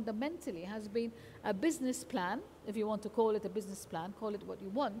success fundamentally has been a business plan, if you want to call it a business plan, call it what you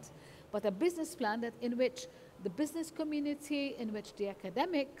want, but a business plan that in which the business community, in which the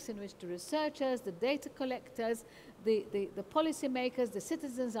academics, in which the researchers, the data collectors, the policy makers, the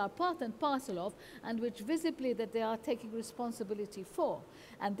citizens are part and parcel of, and which visibly that they are taking responsibility for.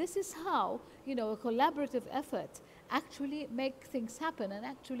 And this is how, you know, a collaborative effort actually makes things happen and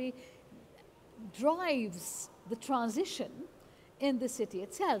actually drives the transition in the city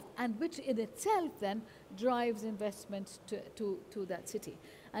itself, and which in itself then drives investment to that city.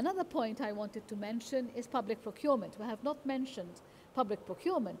 Another point I wanted to mention is public procurement. We have not mentioned public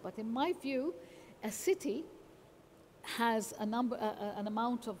procurement, but in my view, a city has an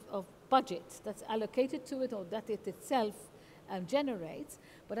amount of budget that's allocated to it or that it itself generates.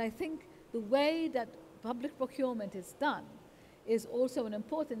 But I think the way that public procurement is done is also an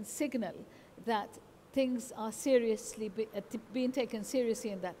important signal that things are seriously being taken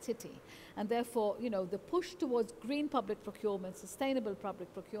seriously in that city. And therefore, you know, the push towards green public procurement, sustainable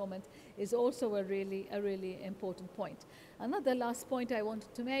public procurement is also a really important point. Another last point I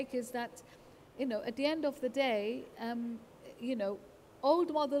wanted to make is that, you know, at the end of the day, you know,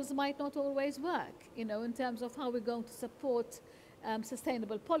 old models might not always work, you know, in terms of how we're going to support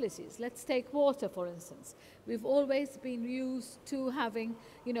sustainable policies. Let's take water, for instance. We've always been used to having,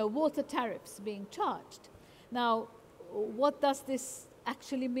 you know, water tariffs being charged. Now, what does this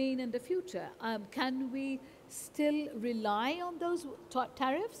actually mean in the future? Can we still rely on those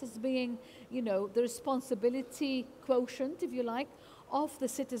tariffs as being, you know, the responsibility quotient, if you like, of the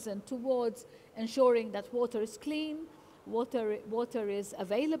citizen towards ensuring that water is clean, water is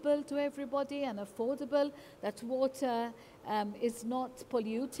available to everybody and affordable, that water is not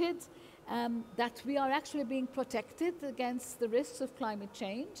polluted, that we are actually being protected against the risks of climate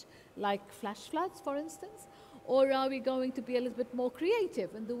change, like flash floods, for instance? Or are we going to be a little bit more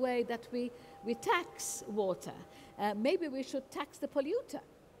creative in the way that we tax water? Maybe we should tax the polluter.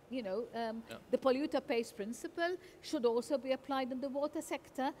 You know, the polluter pays principle should also be applied in the water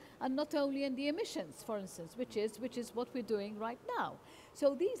sector and not only in the emissions, for instance, which is what we're doing right now.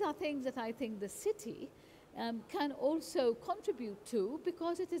 So these are things that I think the city can also contribute to,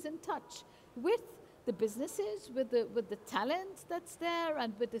 because it is in touch with the businesses, with the talent that's there,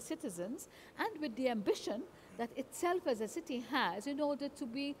 and with the citizens, and with the ambition that itself as a city has in order to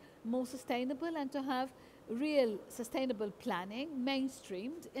be more sustainable and to have real sustainable planning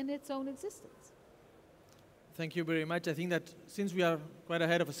mainstreamed in its own existence. Thank you very much. I think that since we are quite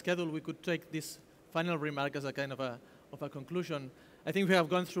ahead of schedule, we could take this final remark as a kind of a conclusion. I think we have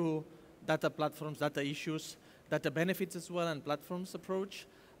gone through data platforms, data issues, data benefits as well, and platforms approach.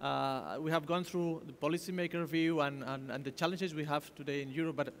 We have gone through the policymaker view and the challenges we have today in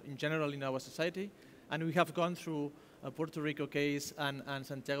Europe, but in general in our society. And we have gone through a Puerto Rico case and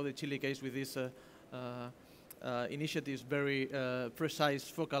Santiago de Chile case with these initiatives, very precise,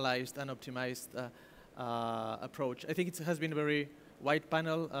 focalized, and optimized approach. I think it has been a very wide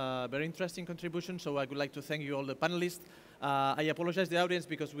panel, very interesting contribution, so I would like to thank you all the panelists. I apologize to the audience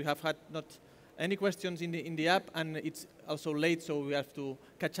because we have had not any questions in the app, and it's also late, so we have to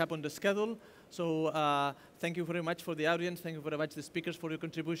catch up on the schedule. So thank you very much for the audience, thank you very much the speakers for your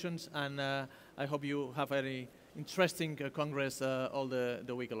contributions, and I hope you have a very interesting Congress all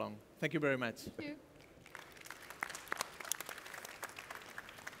the week along. Thank you very much. Thank you.